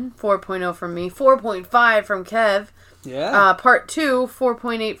Part 1, 4.0 from me, 4.5 from Kev. Yeah. Part 2,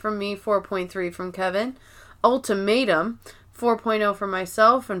 4.8 from me, 4.3 from Kevin. Ultimatum, 4.0 for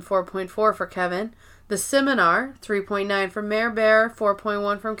myself and 4.4 for Kevin. The Seminar, 3.9 from Mayor Bear,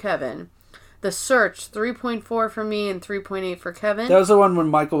 4.1 from Kevin. The Search, 3.4 for me and 3.8 for Kevin. That was the one when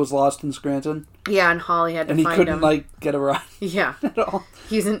Michael was lost in Scranton. Yeah, and Holly had to find him. And he couldn't, like, get a ride. Yeah. At all.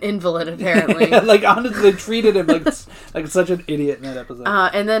 He's an invalid, apparently. Yeah, like, honestly, they treated him like such an idiot in that episode.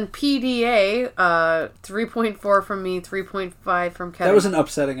 And then PDA, 3.4 from me, 3.5 from Kevin. That was an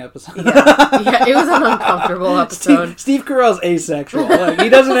upsetting episode. Yeah, it was an uncomfortable episode. Steve Carell's asexual. Like, he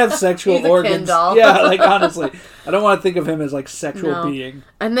doesn't have sexual He's organs. a Ken doll. Yeah, like, honestly. I don't want to think of him as, like, sexual being.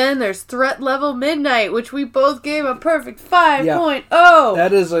 And then there's Threat Level Midnight, which we both gave a perfect 5.0. Yeah.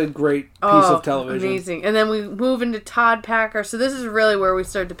 That is a great piece of television. Amazing. And then we move into Todd Packer. So this is really where we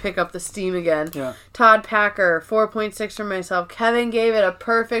start to pick up the steam again. Yeah. Todd Packer, 4.6 for myself. Kevin gave it a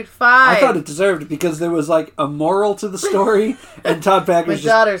perfect 5. I thought it deserved it because there was, like, a moral to the story, and Todd Packer's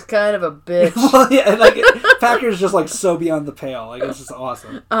My daughter's kind of a bitch. Well, yeah, like, Packer's just, like, so beyond the pale. Like, it's just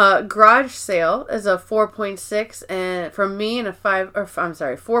awesome. Garage Sale is a 4.6 and from me and a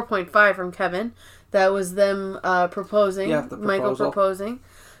 4.5 from Kevin. That was them proposing. Yeah, the Michael proposal. proposing.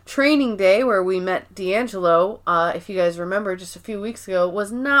 Training Day, where we met D'Angelo, if you guys remember, just a few weeks ago,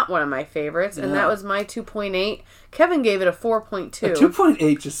 was not one of my favorites, and that was my 2.8. Kevin gave it a 4.2. A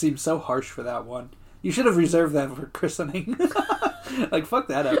 2.8 just seems so harsh for that one. You should have reserved that for christening. Like, fuck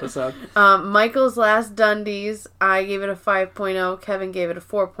that episode. Michael's Last Dundies, I gave it a 5.0. Kevin gave it a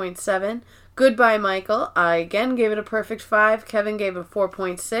 4.7. Goodbye, Michael. I again gave it a perfect 5. Kevin gave it a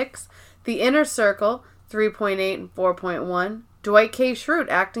 4.6. The Inner Circle, 3.8 and 4.1. Dwight K. Schrute,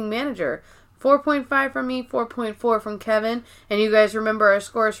 acting manager, 4.5 from me, 4.4 from Kevin. And you guys remember our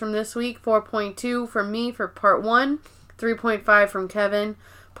scores from this week, 4.2 from me for part 1, 3.5 from Kevin.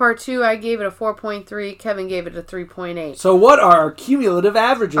 Part 2, I gave it a 4.3. Kevin gave it a 3.8. So what are our cumulative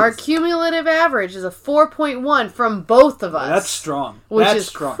averages? Our cumulative average is a 4.1 from both of us. That's strong. Which That's is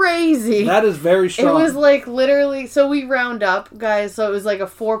strong. crazy. That is very strong. It was like literally, so we round up, guys, so it was like a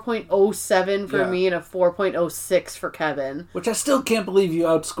 4.07 for me and a 4.06 for Kevin. Which I still can't believe you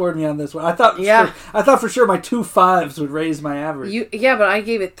outscored me on this one. I thought for sure my 2 5s would raise my average. Yeah, but I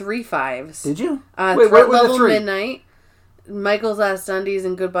gave it 3 5s. Did you? Wait, Threat Level Midnight, Michael's Last Dundies,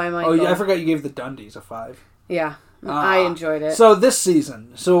 and Goodbye, Michael. Oh, yeah, I forgot you gave the Dundies a 5. Yeah, I enjoyed it. So this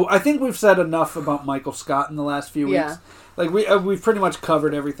season, I think we've said enough about Michael Scott in the last few weeks. Yeah. Like, we've pretty much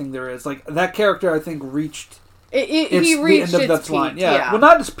covered everything there is. Like, that character, I think, reached... He reached the end of its that line. peak. Yeah. Well,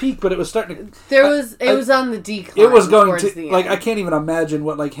 not its peak, but it was starting to... It was on the decline. It was going to... The like, end. I can't even imagine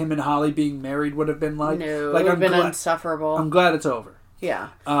what, like, him and Holly being married would have been like. No, like, it would have been insufferable. I'm glad it's over. Yeah.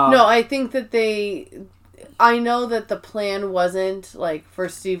 No, I think that I know that the plan wasn't, like, for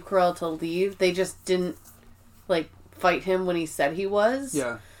Steve Carell to leave. They just didn't, like, fight him when he said he was.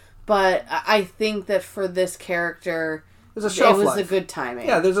 Yeah. But I think that for this character, there's a shelf life. It was a good timing.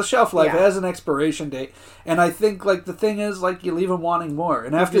 Yeah, there's a shelf life. Yeah. It has an expiration date. And I think, like, the thing is, like, you leave them wanting more.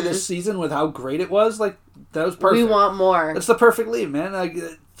 And after this season, with how great it was, like, that was perfect. We want more. It's the perfect leave, man. Like,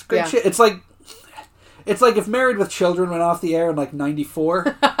 it's great shit. It's like if Married with Children went off the air in, like,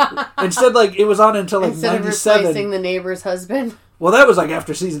 94. Instead, like, it was on until, like, Instead 97. Instead of replacing the neighbor's husband. Well, that was, like,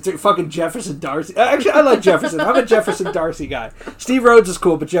 after season 3. Fucking Jefferson Darcy. Actually, I like Jefferson. I'm a Jefferson Darcy guy. Steve Rhodes is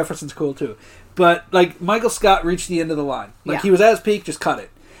cool, but Jefferson's cool, too. But, like, Michael Scott reached the end of the line. Like, he was at his peak, just cut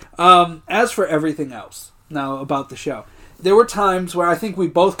it. As for everything else, now, about the show, there were times where I think we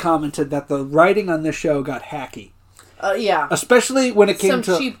both commented that the writing on this show got hacky. Yeah. Especially when it came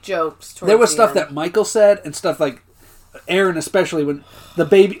to... Some cheap jokes. There was stuff that Michael said, and stuff like Aaron, especially when the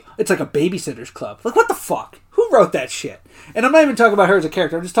baby... It's like a babysitter's club. Like, what the fuck? Who wrote that shit? And I'm not even talking about her as a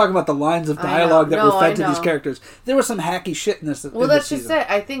character. I'm just talking about the lines of dialogue that were fed to these characters. There was some hacky shit in this. Well, that's just it.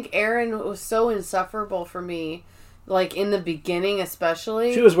 I think Aaron was so insufferable for me, like, in the beginning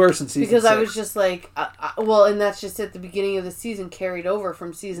especially. She was worse in season 6. Because I was just like... well, and that's just at the beginning of the season, carried over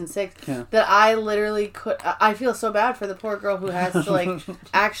from season 6, that I literally could... I feel so bad for the poor girl who has to, like,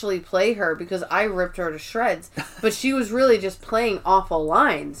 actually play her, because I ripped her to shreds. But she was really just playing awful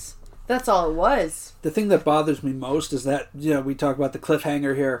lines. That's all it was. The thing that bothers me most is that, you know, we talk about the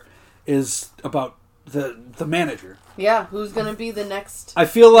cliffhanger here, is about the manager. Yeah, who's going to be the next I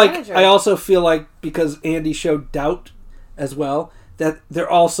feel like manager? I also feel like, because Andy showed doubt as well, that they're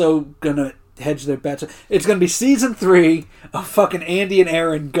also going to hedge their bets. It's going to be season 3 of fucking Andy and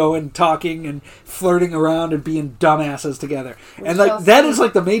Aaron going, talking, and flirting around and being dumbasses together. And, like, that is,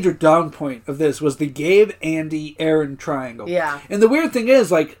 like, the major down point of this, was the Gabe, Andy, Aaron triangle. Yeah. And the weird thing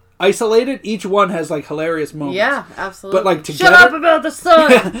is, like, isolated, each one has, like, hilarious moments. Yeah, absolutely. But, like, together... Shut up about the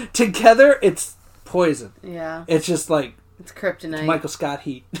sun! Together, it's poison. Yeah. It's just, like... It's kryptonite. It's Michael Scott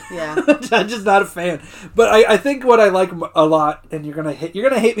heat. Yeah. I'm just not a fan. But I think what I like a lot, and you're gonna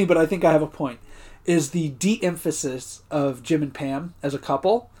hate me, but I think I have a point, is the de-emphasis of Jim and Pam as a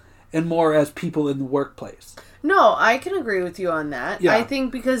couple, and more as people in the workplace. No, I can agree with you on that. Yeah. I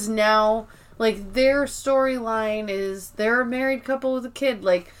think because now, like, their storyline is they're a married couple with a kid.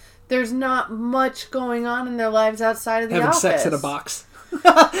 Like, there's not much going on in their lives outside of the office. Having sex in a box.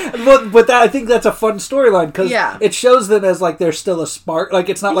 but I think that's a fun storyline, because it shows them as, like, there's still a spark. Like,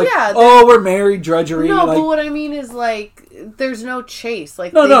 it's not like, we're married, drudgery. No, like, but what I mean is, like, there's no chase.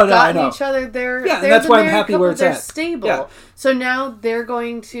 Like, they've gotten each other. They're and that's why I'm happy couple. where it's they're at. Stable. Yeah. So now they're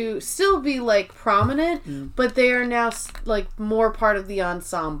going to still be, like, prominent, but they are now, like, more part of the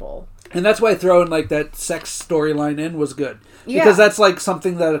ensemble. And that's why throwing, like, that sex storyline in was good. Because that's, like,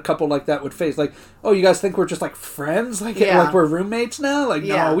 something that a couple like that would face. Like, oh, you guys think we're just, like, friends? Like, like we're roommates now? Like,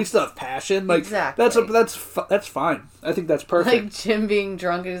 no, we still have passion. Like, exactly. That's fine. I think that's perfect. Like, Jim being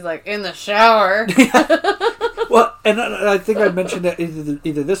drunk and he's like, in the shower. Well, and I think I mentioned that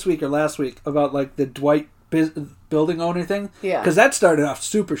either this week or last week about, like, the Dwight building owner thing. Yeah. Because that started off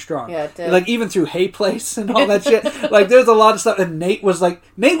super strong. Yeah, it did. Like, even through Hay Place and all that shit. Like, there's a lot of stuff. And Nate was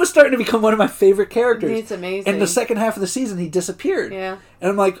starting to become one of my favorite characters. Nate's amazing. In the second half of the season, he disappeared. Yeah. And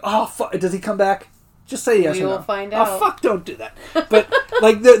I'm like, oh, fuck. Does he come back? Just say yes or no. We will find out. Oh, fuck, don't do that. But,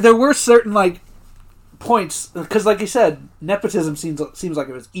 like, there were certain, like, points. Because, like you said, nepotism seems like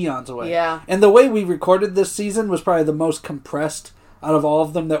it was eons away. Yeah. And the way we recorded this season was probably the most compressed out of all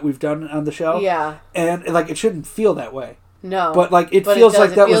of them that we've done on the show. Yeah. And, like, it shouldn't feel that way. No. But, like, it feels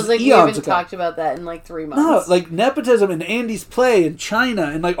like that was eons ago. It feels like we haven't talked about that in, like, 3 months. No, like, nepotism and Andy's play and China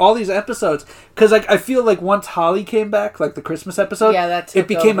and, like, all these episodes. Because, like, I feel like once Holly came back, like, the Christmas episode, it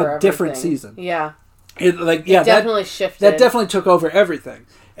became a different season. Yeah. It definitely shifted. That definitely took over everything.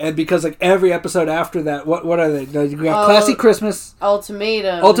 And because, like, every episode after that, what are they? You got Classy Christmas.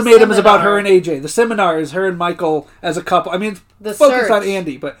 Ultimatum. Ultimatum is about her and AJ. The Seminar is her and Michael as a couple. I mean, it's focused on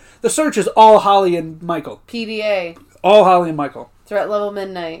Andy, but The Search is all Holly and Michael. PDA. All Holly and Michael. Threat Level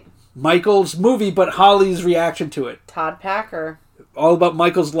Midnight. Michael's movie, but Holly's reaction to it. Todd Packer. All about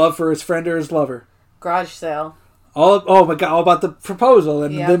Michael's love for his friend or his lover. Garage Sale. Oh my god! All about the proposal,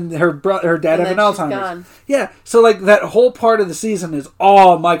 and then her dad having Alzheimer's. Gone. Yeah, so like that whole part of the season is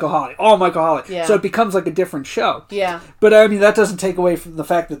all Michael Holly. Yeah. So it becomes like a different show. Yeah. But I mean, that doesn't take away from the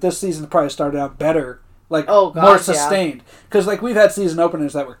fact that this season probably started out better, like more sustained. Because like we've had season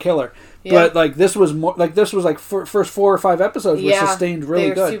openers that were killer, but like this was more like first 4 or 5 episodes were sustained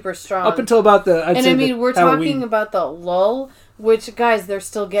really good, super strong up until about the. We're talking about the lull, which guys they're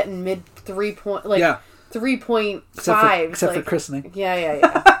still getting mid 3 point like. Yeah. 3.5. Except for christening.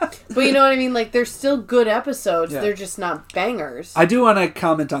 Yeah. But you know what I mean? Like, they're still good episodes. Yeah. They're just not bangers. I do want to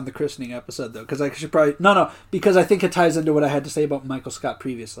comment on the christening episode, though, because I should probably... No, because I think it ties into what I had to say about Michael Scott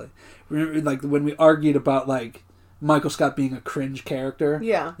previously. Remember, like, when we argued about, like, Michael Scott being a cringe character?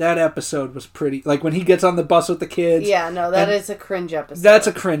 Yeah. That episode was pretty... Like, when he gets on the bus with the kids... Yeah, no, that is a cringe episode. That's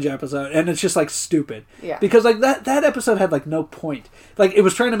a cringe episode, and it's just, like, stupid. Yeah. Because, like, that episode had, like, no point. Like, it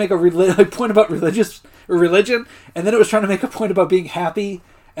was trying to make a point about religion, and then it was trying to make a point about being happy...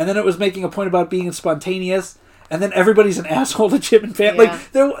 And then it was making a point about being spontaneous. And then everybody's an asshole to Jim and Pam. Yeah.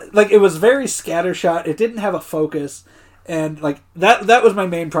 Like, it was very scattershot. It didn't have a focus. And, like, that was my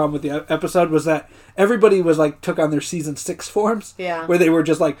main problem with the episode, was that everybody was, like, took on their season 6 forms. Yeah. Where they were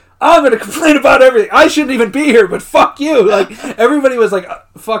just like, I'm going to complain about everything. I shouldn't even be here, but fuck you. Like, everybody was, like,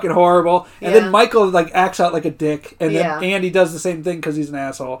 fucking horrible. And then Michael, like, acts out like a dick. And then Andy does the same thing because he's an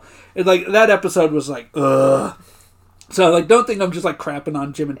asshole. And, like, that episode was like, ugh. So, like, don't think I'm just, like, crapping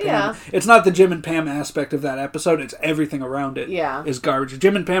on Jim and Pam. Yeah. It's not the Jim and Pam aspect of that episode. It's everything around it is garbage.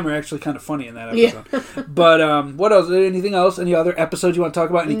 Jim and Pam are actually kind of funny in that episode. Yeah. But, what else? Anything else? Any other episodes you want to talk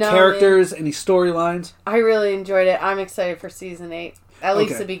about? Any characters? Any storylines? I really enjoyed it. I'm excited for Season 8. At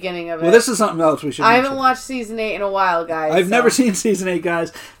least the beginning of it. Well, this is something else we should mention. I haven't watched Season 8 in a while, guys. I've never seen Season 8,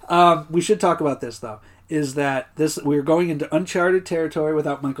 guys. We should talk about this, though. Is that we're going into uncharted territory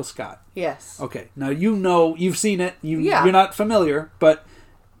without Michael Scott. Yes. Okay. Now, you've seen it. You're not familiar, but...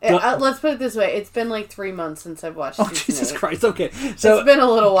 let's put it this way. It's been like 3 months since I've watched Season 8. Jesus Christ. Okay. So it's been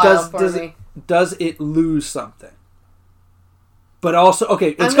a little while for me. Does it lose something? But also,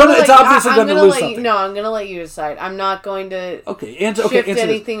 okay, it's obviously going to lose something. I'm going to let you decide. I'm not going to answer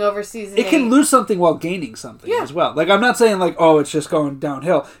anything over Season 8. It can lose something while gaining something as well. Like, I'm not saying, like, oh, it's just going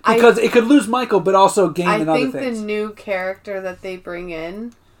downhill. Because it could lose Michael, but also gain in other things. I think the new character that they bring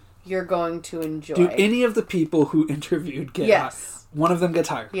in, you're going to enjoy. Do any of the people who interviewed get hired? One of them gets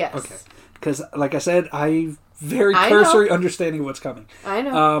hired? Yes. Okay. Because, like I said, I very cursory understanding of what's coming. I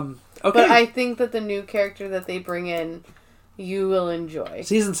know. Okay. But I think that the new character that they bring in... you will enjoy.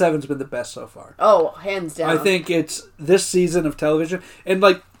 Season 7's been the best so far. Oh, hands down. I think it's this season of television, and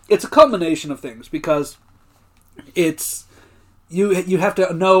like it's a culmination of things because it's you have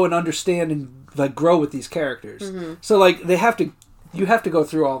to know and understand and like grow with these characters. Mm-hmm. So like you have to go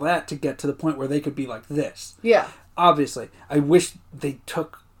through all that to get to the point where they could be like this. Yeah. Obviously, I wish they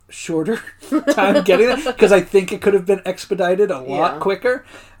took shorter time getting that because I think it could have been expedited a lot quicker.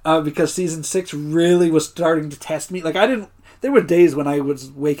 Because season 6 really was starting to test me. Like there were days when I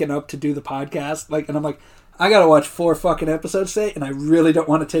was waking up to do the podcast, like, and I'm like, I gotta watch 4 fucking episodes today, and I really don't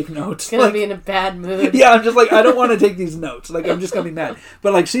want to take notes. Gonna be in a bad mood. Yeah, I'm just like, I don't want to take these notes. Like, I'm just gonna be mad.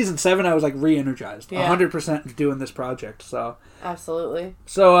 But like season 7, I was like re-energized, 100% doing this project. So absolutely.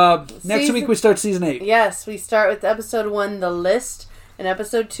 So next week we start season 8. Yes, we start with episode 1, The List. And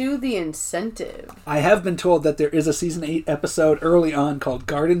episode 2, The Incentive. I have been told that there is a season 8 episode early on called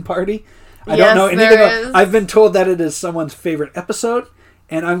Garden Party. I don't know anything about. I've been told that it is someone's favorite episode,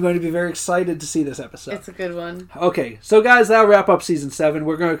 and I'm going to be very excited to see this episode. It's a good one. Okay, so guys, that'll wrap up season 7.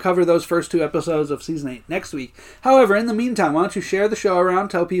 We're going to cover those first 2 episodes of season 8 next week. However, in the meantime, why don't you share the show around,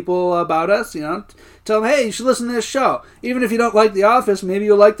 tell people about us, tell them, hey, you should listen to this show. Even if you don't like The Office, maybe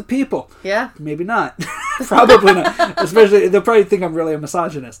you'll like The People. Yeah. Maybe not. Probably not. Especially, they'll probably think I'm really a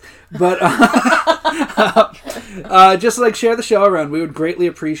misogynist. But just like share the show around. We would greatly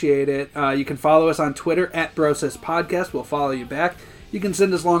appreciate it. You can follow us on Twitter at BrosisPodcast. We'll follow you back. You can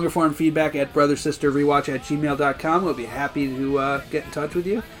send us longer form feedback at brothersisterrewatch@gmail.com. We'll be happy to get in touch with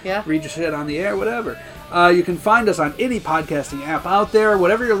you. Yeah. Read your shit on the air, whatever. You can find us on any podcasting app out there.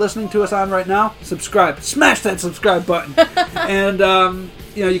 Whatever you're listening to us on right now, subscribe. Smash that subscribe button. And,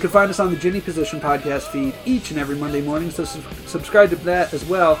 you can find us on the Ginny Position podcast feed each and every Monday morning. So subscribe to that as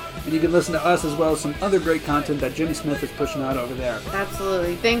well. And you can listen to us as well as some other great content that Ginny Smith is pushing out over there.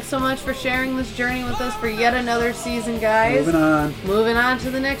 Absolutely. Thanks so much for sharing this journey with us for yet another season, guys. Moving on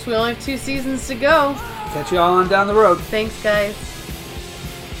to the next. We only have 2 seasons to go. Catch you all on down the road. Thanks, guys.